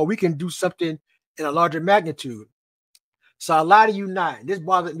forefront, or we can do something in a larger magnitude. So I lie to you not. This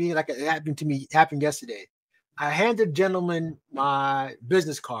bothered me like it happened yesterday. I handed the gentleman my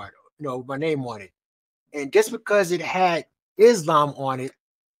business card, my name on it. And just because it had Islam on it,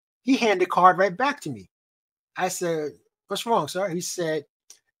 he handed the card right back to me. I said, "What's wrong, sir?" He said,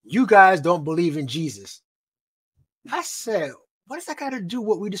 "You guys don't believe in Jesus." I said, "What does that got to do with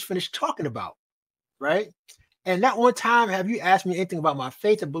what we just finished talking about?" Right? And that one time, have you asked me anything about my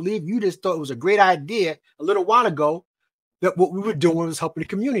faith or belief? You just thought it was a great idea a little while ago that what we were doing was helping the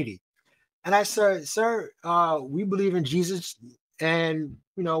community. And I said, "Sir, we believe in Jesus, and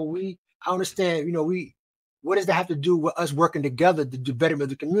I understand. What does that have to do with us working together to do betterment of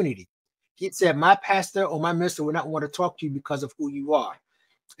the community?" He said, "My pastor or my minister would not want to talk to you because of who you are."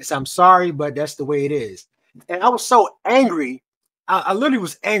 I said, "I'm sorry, but that's the way it is." And I was so angry. I literally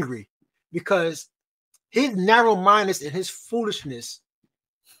was angry because his narrow-mindedness and his foolishness,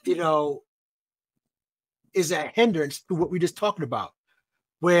 is a hindrance to what we just talking about.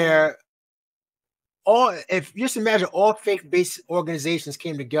 Where if just imagine all faith-based organizations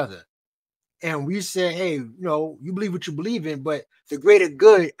came together and we said, "Hey, you believe what you believe in, but the greater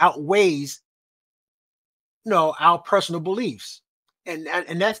good outweighs, our personal beliefs." And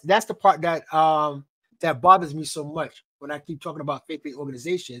that's the part that bothers me so much when I keep talking about faith-based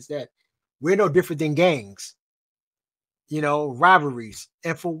organizations, that we're no different than gangs, rivalries.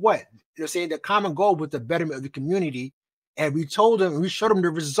 And for what? They're saying the common goal was the betterment of the community. And we told them, we showed them the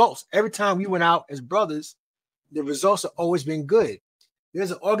results. Every time we went out as brothers, the results have always been good.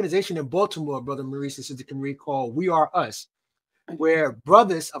 There's an organization in Baltimore, Brother Maurice and Sister Marie, called We Are Us, where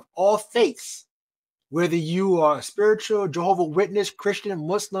brothers of all faiths, whether you are spiritual, Jehovah's Witness, Christian,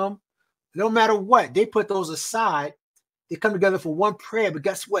 Muslim, no matter what, they put those aside. They come together for one prayer, but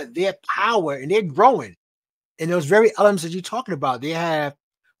guess what? They're power and they're growing. And those very elements that you're talking about, they have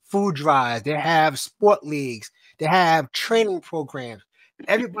food drives, they have sport leagues, they have training programs.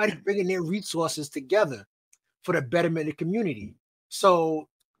 Everybody's bringing their resources together for the betterment of the community. So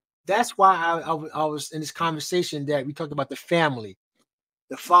that's why I was in this conversation that we talked about the family,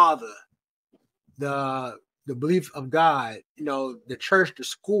 the father, the belief of God, the church, the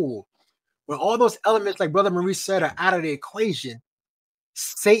school. When all those elements, like Brother Maurice said, are out of the equation,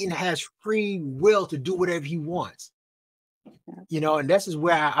 Satan has free will to do whatever he wants. And this is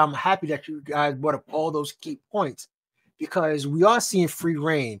where I'm happy that you guys brought up all those key points, because we are seeing free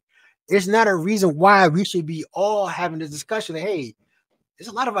reign. It's not a reason why we should be all having this discussion. Hey, there's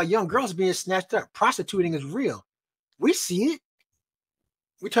a lot of our young girls being snatched up. Prostituting is real. We see it.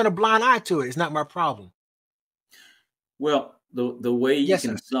 We turn a blind eye to it. It's not my problem. Well, the way you Yes,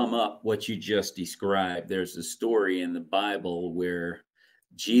 can sir. sum up what you just described, there's a story in the Bible where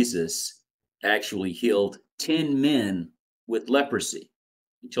Jesus actually healed 10 men with leprosy.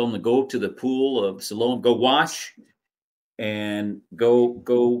 He told them to go to the pool of Siloam, go wash, and go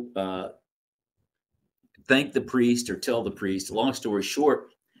thank the priest or tell the priest. Long story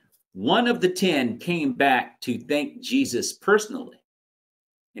short, one of the 10 came back to thank Jesus personally.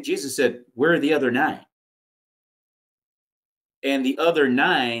 And Jesus said, "Where are the other 9?" And the other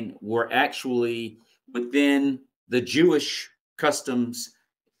 9 were actually within the Jewish customs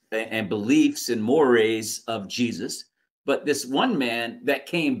and beliefs and mores of Jesus. But this one man that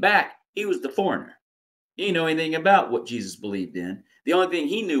came back, he was the foreigner. He didn't know anything about what Jesus believed in. The only thing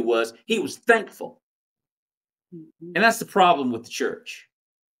he knew was he was thankful. Mhm. And that's the problem with the church.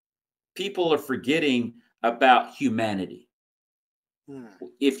 People are forgetting about humanity.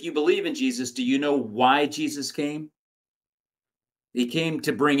 If you believe in Jesus, do you know why Jesus came? He came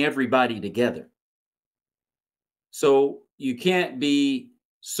to bring everybody together. So you can't be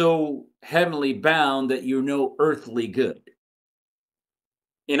so heavenly bound that you're no earthly good.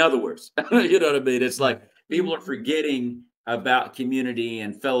 In other words, you know what I mean? It's like people are forgetting about community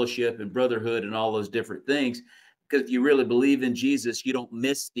and fellowship and brotherhood and all those different things. Because if you really believe in Jesus, you don't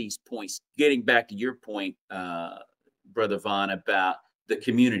miss these points. Getting back to your point, Brother Vaughn, about the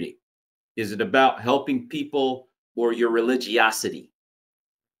community. Is it about helping people or your religiosity?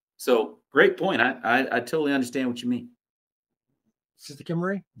 So great point. I totally understand what you mean. Sister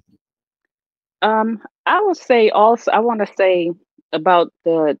Kimberly? I would say also I want to say about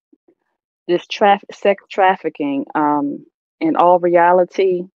the this sex trafficking. In all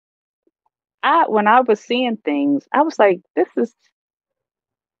reality, I when I was seeing things, I was like, this is.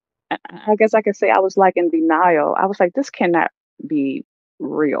 I guess I could say I was like in denial. I was like, this cannot be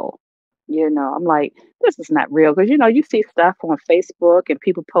real. I'm like, this is not real because you see stuff on Facebook and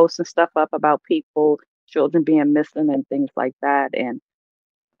people posting stuff up about people, children being missing and things like that, and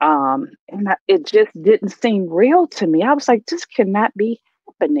it just didn't seem real to me. I was like, this cannot be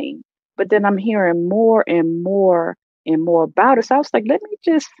happening. But then I'm hearing more and more and more about it. So I was like, let me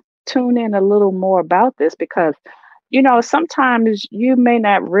just tune in a little more about this because, sometimes you may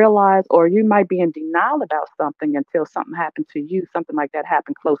not realize or you might be in denial about something until something happened to you, something like that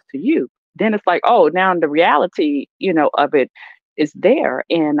happened close to you. Then it's like, oh, now the reality, of it is there.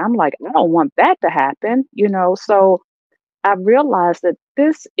 And I'm like, I don't want that to happen. So I realized that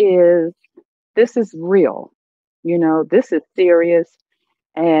this is real. This is serious.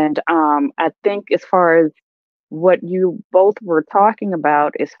 And I think as far as what you both were talking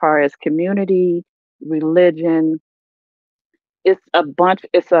about, as far as community, religion, it's a bunch.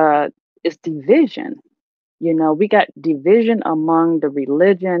 It's division. We got division among the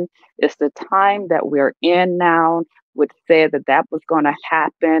religion. It's the time that we're in now, which said that was going to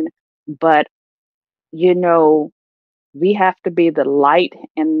happen, but you know we have to be the light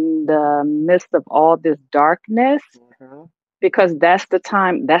in the midst of all this darkness Mhm. because that's the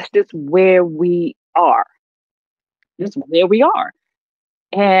time, that's just where we are. Just where we are.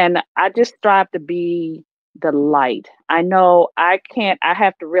 And I just strive to be the light. I know I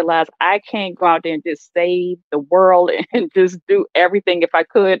have to realize I can't go out there and just save the world and just do everything. If I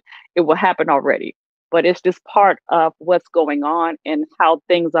could, it will happen already. But it's just part of what's going on and how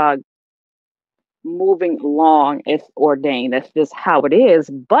things are moving along. It's ordained. That's just how it is.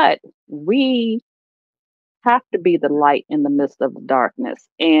 But we have to be the light in the midst of the darkness.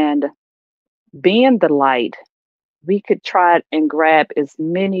 And being the light, we could try and grab as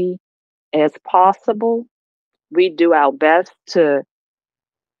many as possible. We do our best to,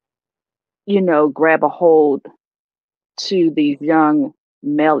 grab a hold to these young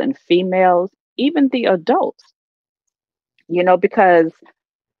male and females, even the adults, because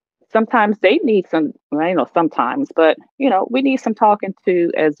sometimes they need some, well, sometimes, but, we need some talking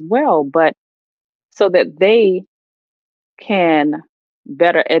to as well, but so that they can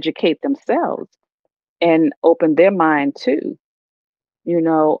better educate themselves and open their mind too, you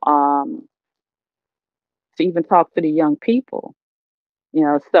know, um, to even talk to the young people,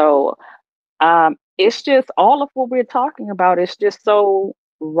 So it's just all of what we're talking about is just so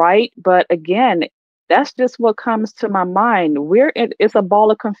right. But again, that's just what comes to my mind. It's a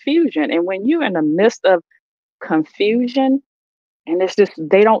ball of confusion. And when you're in the midst of confusion, and it's just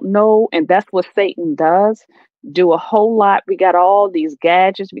they don't know, and that's what Satan does. Do a whole lot. We got all these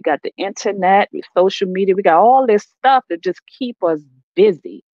gadgets, we got the internet, social media, we got all this stuff that just keep us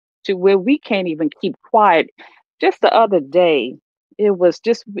busy to where we can't even keep quiet. Just the other day, it was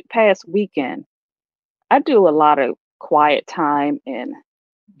just past weekend. I do a lot of quiet time and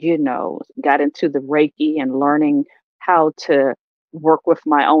got into the Reiki and learning how to work with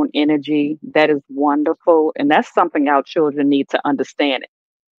my own energy. That is wonderful. And that's something our children need to understand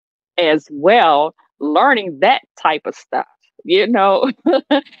as well, learning that type of stuff, you know,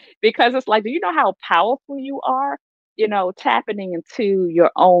 because it's like, do you know how powerful you are? Tapping into your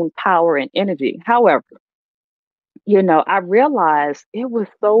own power and energy. However, I realized it was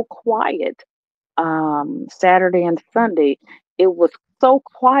so quiet Saturday and Sunday. It was so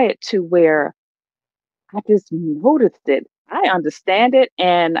quiet to where I just noticed it. I understand it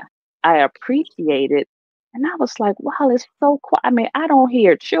and I appreciate it. And I was like, wow, it's so quiet. I mean, I don't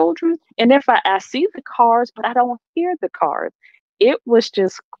hear children. And if I see the cars, but I don't hear the cars. It was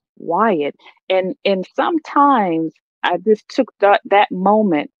just quiet. And sometimes I just took that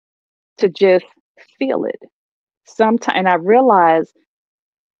moment to just feel it. Sometimes, and I realized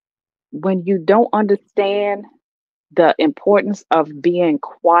when you don't understand the importance of being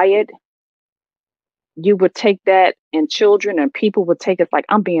quiet, you would take that, and children and people would take it like,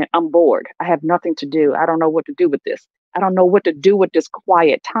 I'm bored. I have nothing to do. I don't know what to do with this. I don't know what to do with this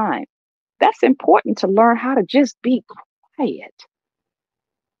quiet time. That's important to learn how to just be quiet.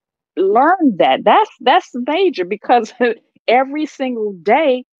 Learn that. That's major because every single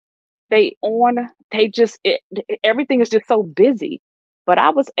day they just everything is just so busy. But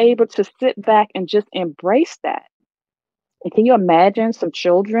I was able to sit back and just embrace that. And can you imagine some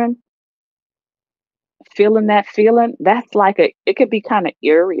children feeling that feeling? That's like it could be kind of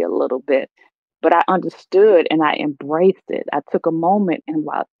eerie a little bit. But I understood and I embraced it. I took a moment and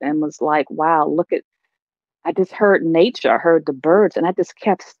was like, wow, look at, I just heard nature, I heard the birds, and I just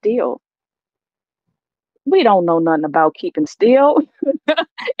kept still. We don't know nothing about keeping still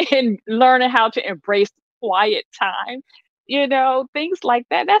and learning how to embrace quiet time. Things like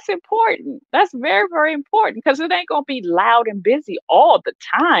that. That's important. That's very, very important because it ain't going to be loud and busy all the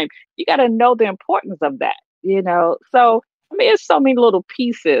time. You got to know the importance of that. So, I mean, it's so many little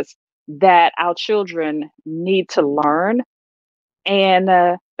pieces that our children need to learn. And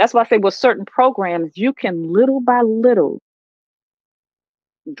that's why I say with certain programs, you can little by little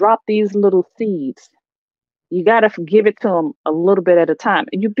drop these little seeds. You got to give it to them a little bit at a time.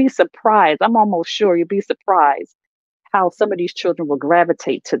 And you'd be surprised. I'm almost sure you'd be surprised how some of these children will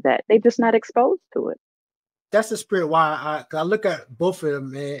gravitate to that. They're just not exposed to it. That's the spirit why I look at both of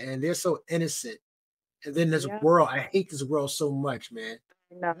them, man, and they're so innocent. And then this world, I hate this world so much, man.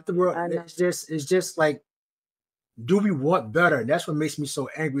 The world, it's just like, do we want better? And that's what makes me so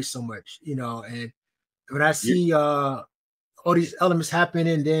angry so much, And when I see all these elements happen,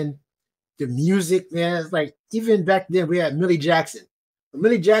 and then the music, man, it's like, even back then we had Millie Jackson. But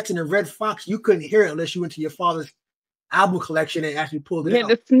Millie Jackson and Red Fox, you couldn't hear it unless you went to your father's album collection and actually pulled it out. You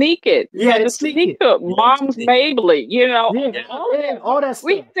had to sneak it. You had to sneak it. Mom's Mabley, all that stuff.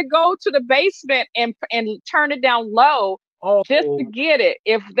 We had to go to the basement and turn it down low just to get it.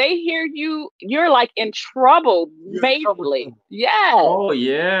 If they hear you, you're like in trouble. Mabley. Yeah. Oh,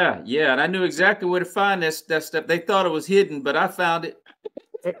 yeah. Yeah. And I knew exactly where to find that stuff. They thought it was hidden, but I found it.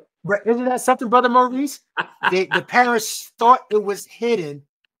 Isn't that something, Brother Maurice? The parents thought it was hidden,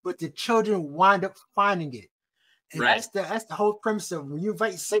 but the children wind up finding it. And that's the whole premise of when you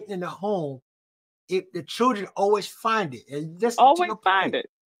invite Satan in the home, the children always find it. And just always find it.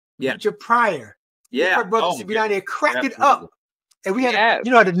 Yeah. With your prior. Yeah. Brother to be down there, crack it up. And we had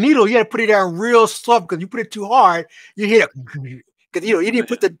the needle, you had to put it down real soft because you put it too hard, you hit it. Because you didn't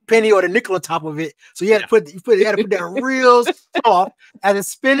put the penny or the nickel on top of it. So you had to put it down real soft as it's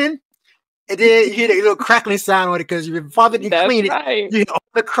spinning. And then you hear a little crackling sound on it because your father didn't clean it. You hear all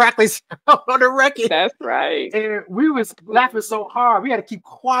the crackling sound on the record. That's right. And we was laughing so hard. We had to keep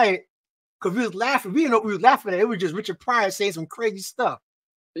quiet because we was laughing. We didn't know what we was laughing at. It was just Richard Pryor saying some crazy stuff.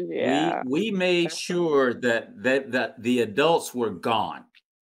 Yeah. We made sure that the adults were gone.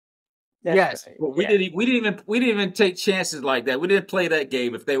 Yes. Well, we didn't even take chances like that. We didn't play that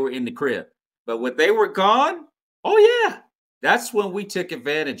game if they were in the crib. But when they were gone, oh yeah, that's when we took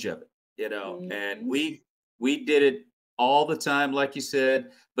advantage of it. And we did it all the time, like you said.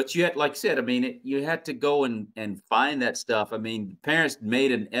 But you had, like I said, I mean, you had to go and find that stuff. I mean, parents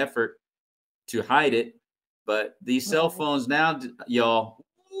made an effort to hide it, but these cell phones now, y'all,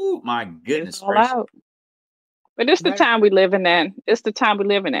 my goodness gracious. But it's the time we're living in. It's the time we're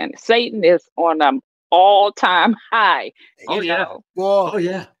living in. Satan is on an all-time high. Oh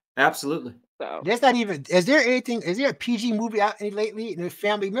yeah, absolutely. So there's not even. Is there a PG movie out any lately in the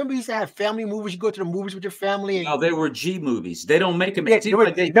family? Remember, you used to have family movies. You go to the movies with your family. And, no, they were G movies. They don't make them.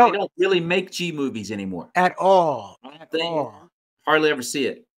 They don't really make G movies anymore at all. Hardly ever see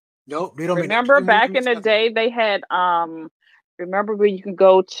it. Nope, they don't. Remember back in the day, they had. Remember where you can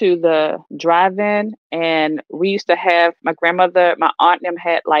go to the drive-in, and we used to have my grandmother, my aunt, and them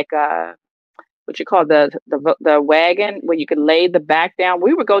had like what you call the wagon where you could lay the back down.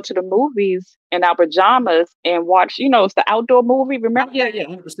 We would go to the movies in our pajamas and watch. It's the outdoor movie. Remember? Yeah,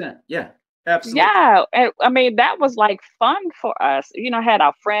 100%. Yeah, absolutely. Yeah, and I mean that was like fun for us. Had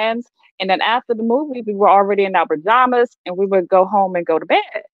our friends, and then after the movie, we were already in our pajamas, and we would go home and go to bed.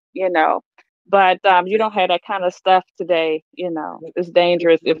 But you don't have that kind of stuff today. It's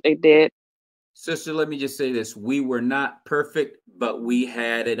dangerous if they did. Sister, let me just say this: we were not perfect, but we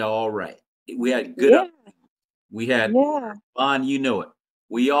had it all right. We had good upbringing. We had fun, it.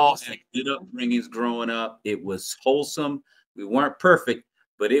 We all had good upbringings growing up. It was wholesome. We weren't perfect,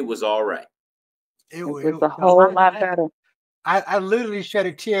 but it was all right. It was a whole lot better. I literally shed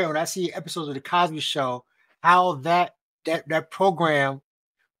a tear when I see episodes of The Cosby Show, how that program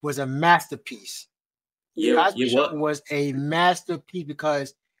was a masterpiece. Cosby Show what? was a masterpiece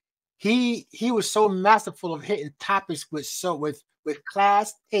because he was so masterful of hitting topics with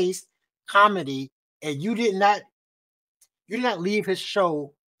class, taste, comedy, and you did not leave his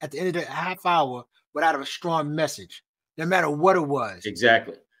show at the end of the half hour without a strong message, no matter what it was.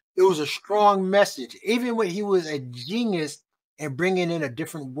 Exactly. It was a strong message, even when he was a genius in bringing in a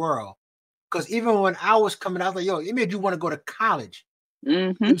different world. Because even when I was coming out, I was like, yo, it made you want to go to college. You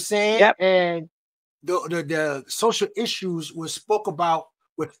know what I'm saying? Yep. And the social issues was spoke about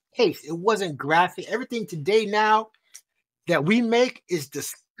with taste. It wasn't graphic. Everything today now that we make is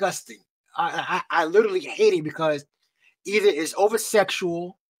disgusting. I literally hate it because either it's over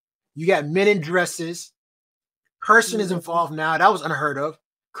sexual, you got men in dresses, cursing is involved now. That was unheard of.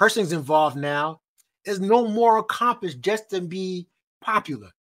 Cursing is involved now. There's no moral compass just to be popular.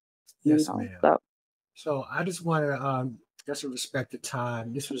 Yes, No, ma'am. So I just want to just to respect the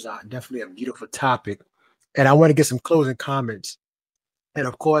time. This was definitely a beautiful topic, and I want to get some closing comments. And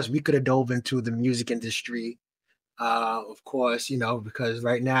of course, we could have dove into the music industry. Of course, because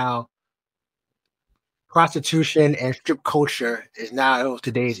right now prostitution and strip culture is now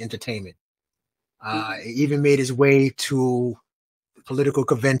today's entertainment. It even made its way to political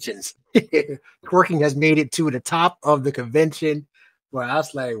conventions. Twerking has made it to the top of the convention where I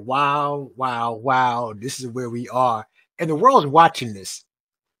was like, wow, wow, wow, this is where we are. And the world's watching this.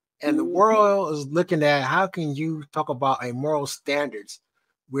 And the world is looking at how can you talk about a moral standards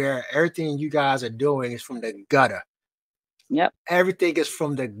where everything you guys are doing is from the gutter. Yep. Everything is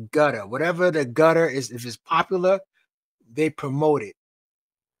from the gutter. Whatever the gutter is, if it's popular, they promote it.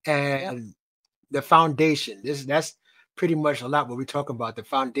 And the foundation, that's pretty much a lot what we talk about. The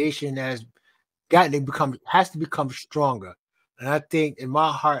foundation has to become stronger. And I think in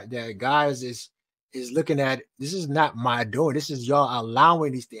my heart that guys is looking at this is not my doing. This is y'all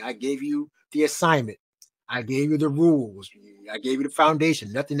allowing these things. I gave you the assignment. I gave you the rules. I gave you the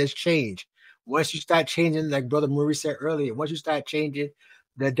foundation. Nothing has changed. Once you start changing, like Brother Maurice said earlier, once you start changing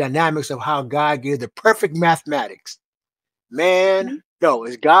the dynamics of how God gave the perfect mathematics, man, no,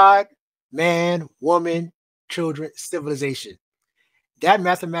 it's God, man, woman, children, civilization. That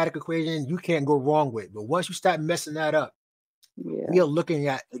mathematical equation you can't go wrong with. But once you start messing that up, we are looking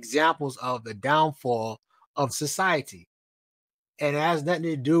at examples of the downfall of society. And it has nothing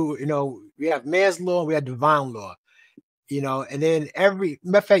to do, we have man's law, we have divine law, and then every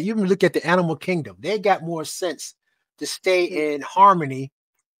matter of fact, you can look at the animal kingdom. They got more sense to stay in harmony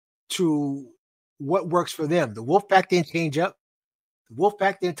to what works for them. The wolf pack didn't change up. The wolf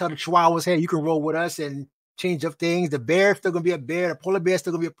pack didn't tell the chihuahuas, hey, you can roll with us and change up things. The bear still gonna be a bear. The polar bear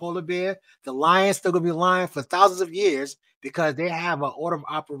still gonna be a polar bear. The lion still gonna be a lion for thousands of years because they have an order of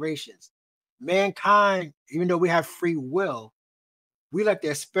operations. Mankind, even though we have free will, we like to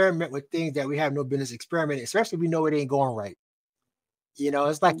experiment with things that we have no business experimenting, especially if we know it ain't going right.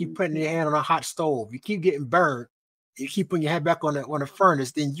 It's like you putting your hand on a hot stove. You keep getting burned. You keep putting your head back on the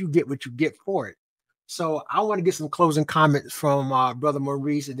furnace, then you get what you get for it. So I want to get some closing comments from Brother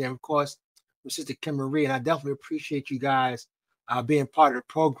Maurice, and then of course from Sister Kim Marie. And I definitely appreciate you guys being part of the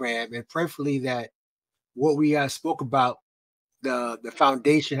program, and prayerfully that what we spoke about, the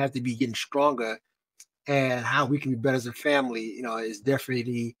foundation has to be getting stronger, and how we can be better as a family, is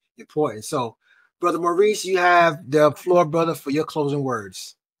definitely important. So, Brother Maurice, you have the floor, brother, for your closing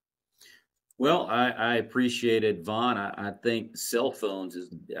words. Well, I appreciate it, Vaughn. I think cell phones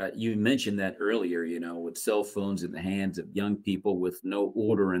is, you mentioned that earlier, with cell phones in the hands of young people with no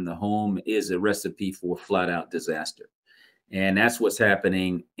order in the home is a recipe for flat out disaster. And that's what's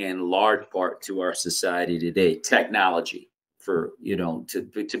happening in large part to our society today. Technology,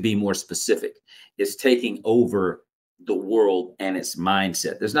 to be more specific, is taking over the world and its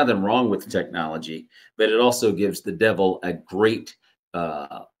mindset. There's nothing wrong with technology, but it also gives the devil a great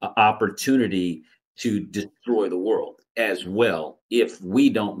opportunity to destroy the world as well if we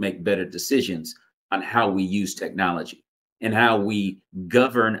don't make better decisions on how we use technology and how we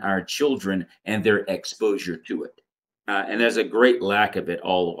govern our children and their exposure to it. And there's a great lack of it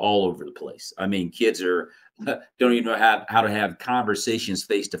all over the place. I mean, kids don't even know how to have conversations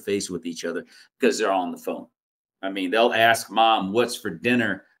face to face with each other because they're all on the phone. I mean, they'll ask mom what's for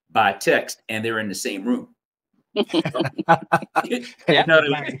dinner by text, and they're in the same room. You know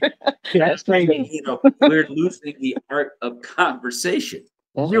what I mean? That's crazy. We're losing the art of conversation.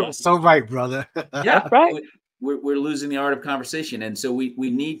 You're so right, brother. Yeah, right. We're losing the art of conversation, and so we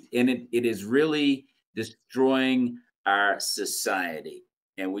need, and it is really destroying our society,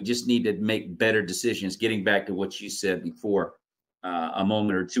 and we just need to make better decisions. Getting back to what you said before a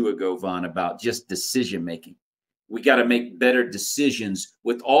moment or two ago, Vaughn, about just decision making. We got to make better decisions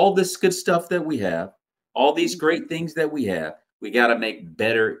with all this good stuff that we have. All these great things that we have, we got to make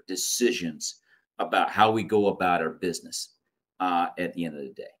better decisions about how we go about our business at the end of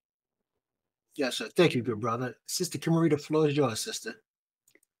the day. Yes, sir. Thank you, good brother. Sister Kimberly, the floor is yours, sister.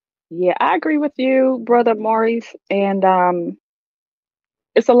 Yeah, I agree with you, brother Maurice. And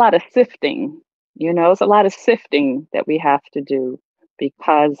it's a lot of sifting. It's a lot of sifting that we have to do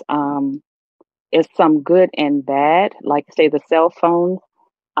because it's some good and bad. Like say the cell phones.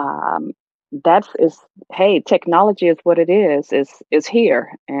 Um, that's is hey, technology is what it is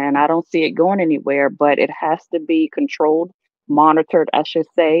here, and I don't see it going anywhere. But it has to be controlled, monitored, I should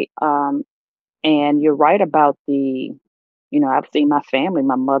say. And you're right about I've seen my family,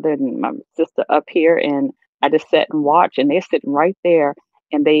 my mother and my sister up here, and I just sat and watch, and they're sitting right there,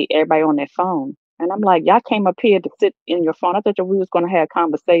 and everybody on their phone. And I'm like, y'all came up here to sit in your phone. I thought we was going to have a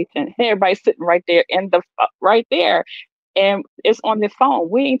conversation. Everybody's sitting right there right there, and it's on their phone.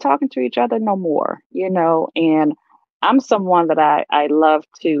 We ain't talking to each other no more. And I'm someone that I love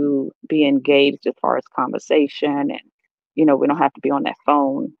to be engaged as far as conversation and we don't have to be on that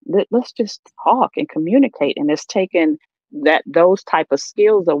phone. Let's just talk and communicate. And it's taken those type of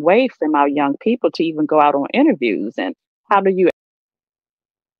skills away from our young people to even go out on interviews. And how do you,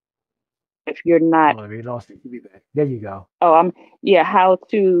 if you're not, Oh, we lost it. You'll be back. There you go. yeah, how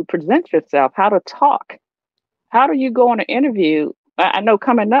to present yourself, how to talk. How do you go on an interview? I know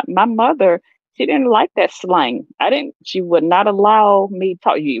coming up, my mother, she didn't like that slang. She would not allow me to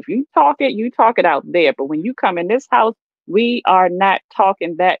talk. If you talk it out there. But when you come in this house, we are not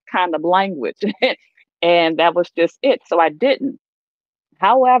talking that kind of language. And that was just it. So I didn't.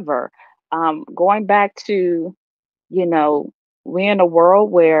 However, going back to, you know, we're in a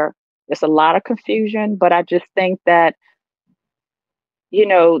world where there's a lot of confusion, but I just think that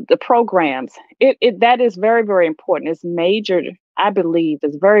the programs, that is very, very important. It's major. I believe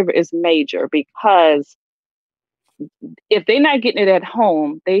it's major because if they're not getting it at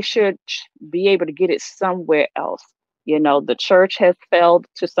home, they should be able to get it somewhere else. The church has failed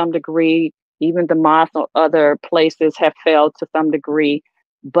to some degree. Even the mosque or other places have failed to some degree.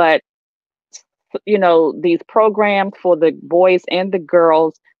 But these programs for the boys and the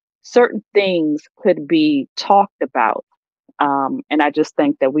girls, certain things could be talked about. And I just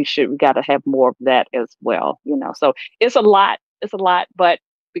think that we got to have more of that as well. So it's a lot, but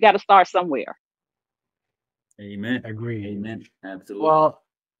we got to start somewhere. Amen. Agreed. Amen. Absolutely. Well,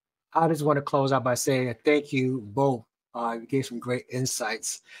 I just want to close out by saying thank you both. You gave some great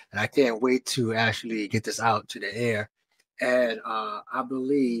insights, and I can't wait to actually get this out to the air. And I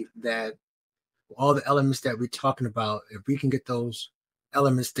believe that all the elements that we're talking about, if we can get those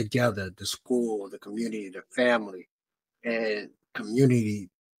elements together, the school, the community, the family, and community,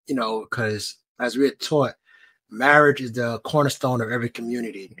 because as we're taught, marriage is the cornerstone of every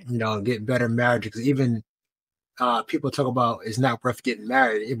community. Get better marriages. Even people talk about it's not worth getting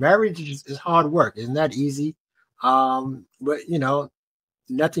married. Marriage is hard work. It's not easy. But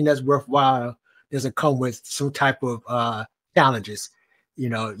nothing that's worthwhile doesn't come with some type of challenges.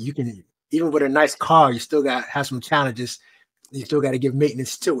 You can, even with a nice car, you still got have some challenges. You still got to give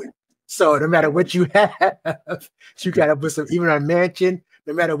maintenance to it. So no matter what you have, you got to put some, even a mansion,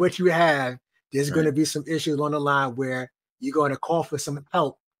 no matter what you have, there's going to be some issues on the line where you're going to call for some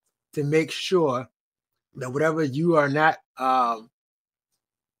help to make sure that whatever you are not,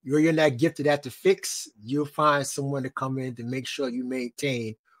 you're not gifted at to fix, you'll find someone to come in to make sure you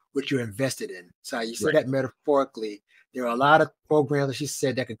maintain what you're invested in. So you say that metaphorically. There are a lot of programs, as she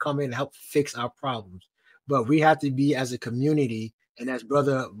said, that can come in and help fix our problems. But we have to be as a community, and as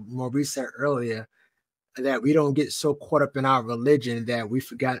Brother Maurice said earlier, that we don't get so caught up in our religion that we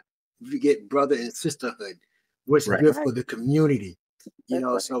forget brother and sisterhood. What's good for the community.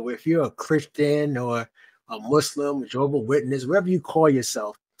 So if you're a Christian or a Muslim, Jehovah's Witness, whatever you call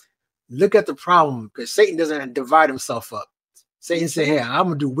yourself, look at the problem, because Satan doesn't divide himself up. Satan said, "Hey, I'm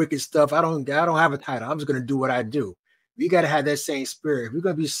gonna do wicked stuff. I don't have a title. I'm just gonna do what I do." We gotta have that same spirit. If we're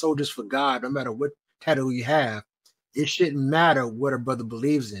gonna be soldiers for God, no matter what title you have, it shouldn't matter what a brother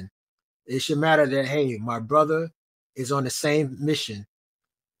believes in. It should matter that, hey, my brother is on the same mission,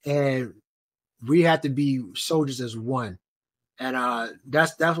 and we have to be soldiers as one. And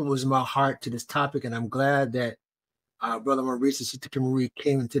that's what was in my heart to this topic, and I'm glad that Brother Maurice and Sister Marie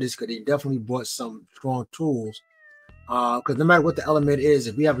came into this, because they definitely brought some strong tools. Because no matter what the element is,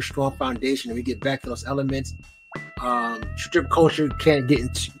 if we have a strong foundation and we get back to those elements, strip culture can't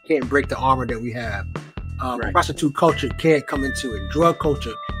break the armor that we have. Prostitute culture can't come into it. Drug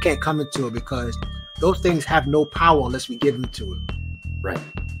culture can't come into it, because those things have no power unless we give them to it. Right.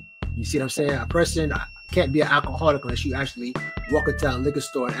 You see what I'm saying? A person can't be an alcoholic unless you actually walk into a liquor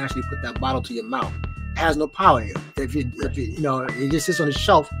store and actually put that bottle to your mouth. It has no power. If it, it just sits on the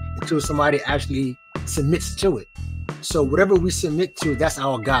shelf until somebody actually submits to it. So whatever we submit to, that's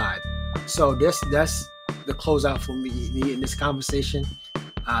our God. So that's the closeout for me in this conversation.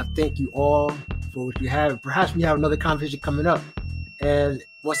 Thank you all for what you have. Perhaps we have another conversation coming up. And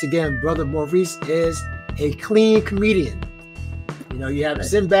once again, Brother Maurice is a clean comedian. You have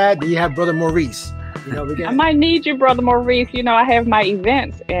Sinbad, then you have Brother Maurice. I might need you, Brother Maurice. I have my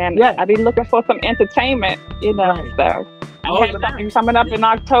events, and I be looking for some entertainment. Right. So I have something coming up in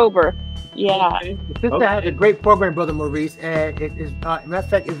October. Yeah. The sister has a great program, Brother Maurice, and it is, matter of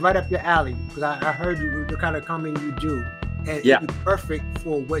fact, it's right up your alley, because I heard the kind of comedy you do, and it's perfect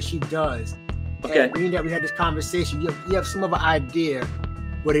for what she does. Okay. And being that we had this conversation, you have some of an idea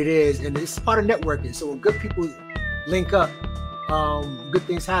what it is, and it's part of networking. So when good people link up, good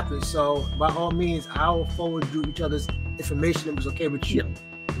things happen. So by all means, I will forward you each other's information if it's okay with you.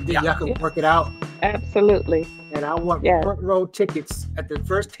 And then y'all can work it out. Absolutely. And I want front row tickets at the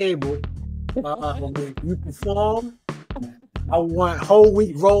first table. When you perform, I want whole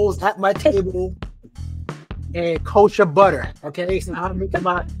wheat rolls at my table and kosher butter. Okay, so I'm making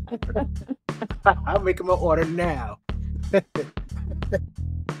my order now.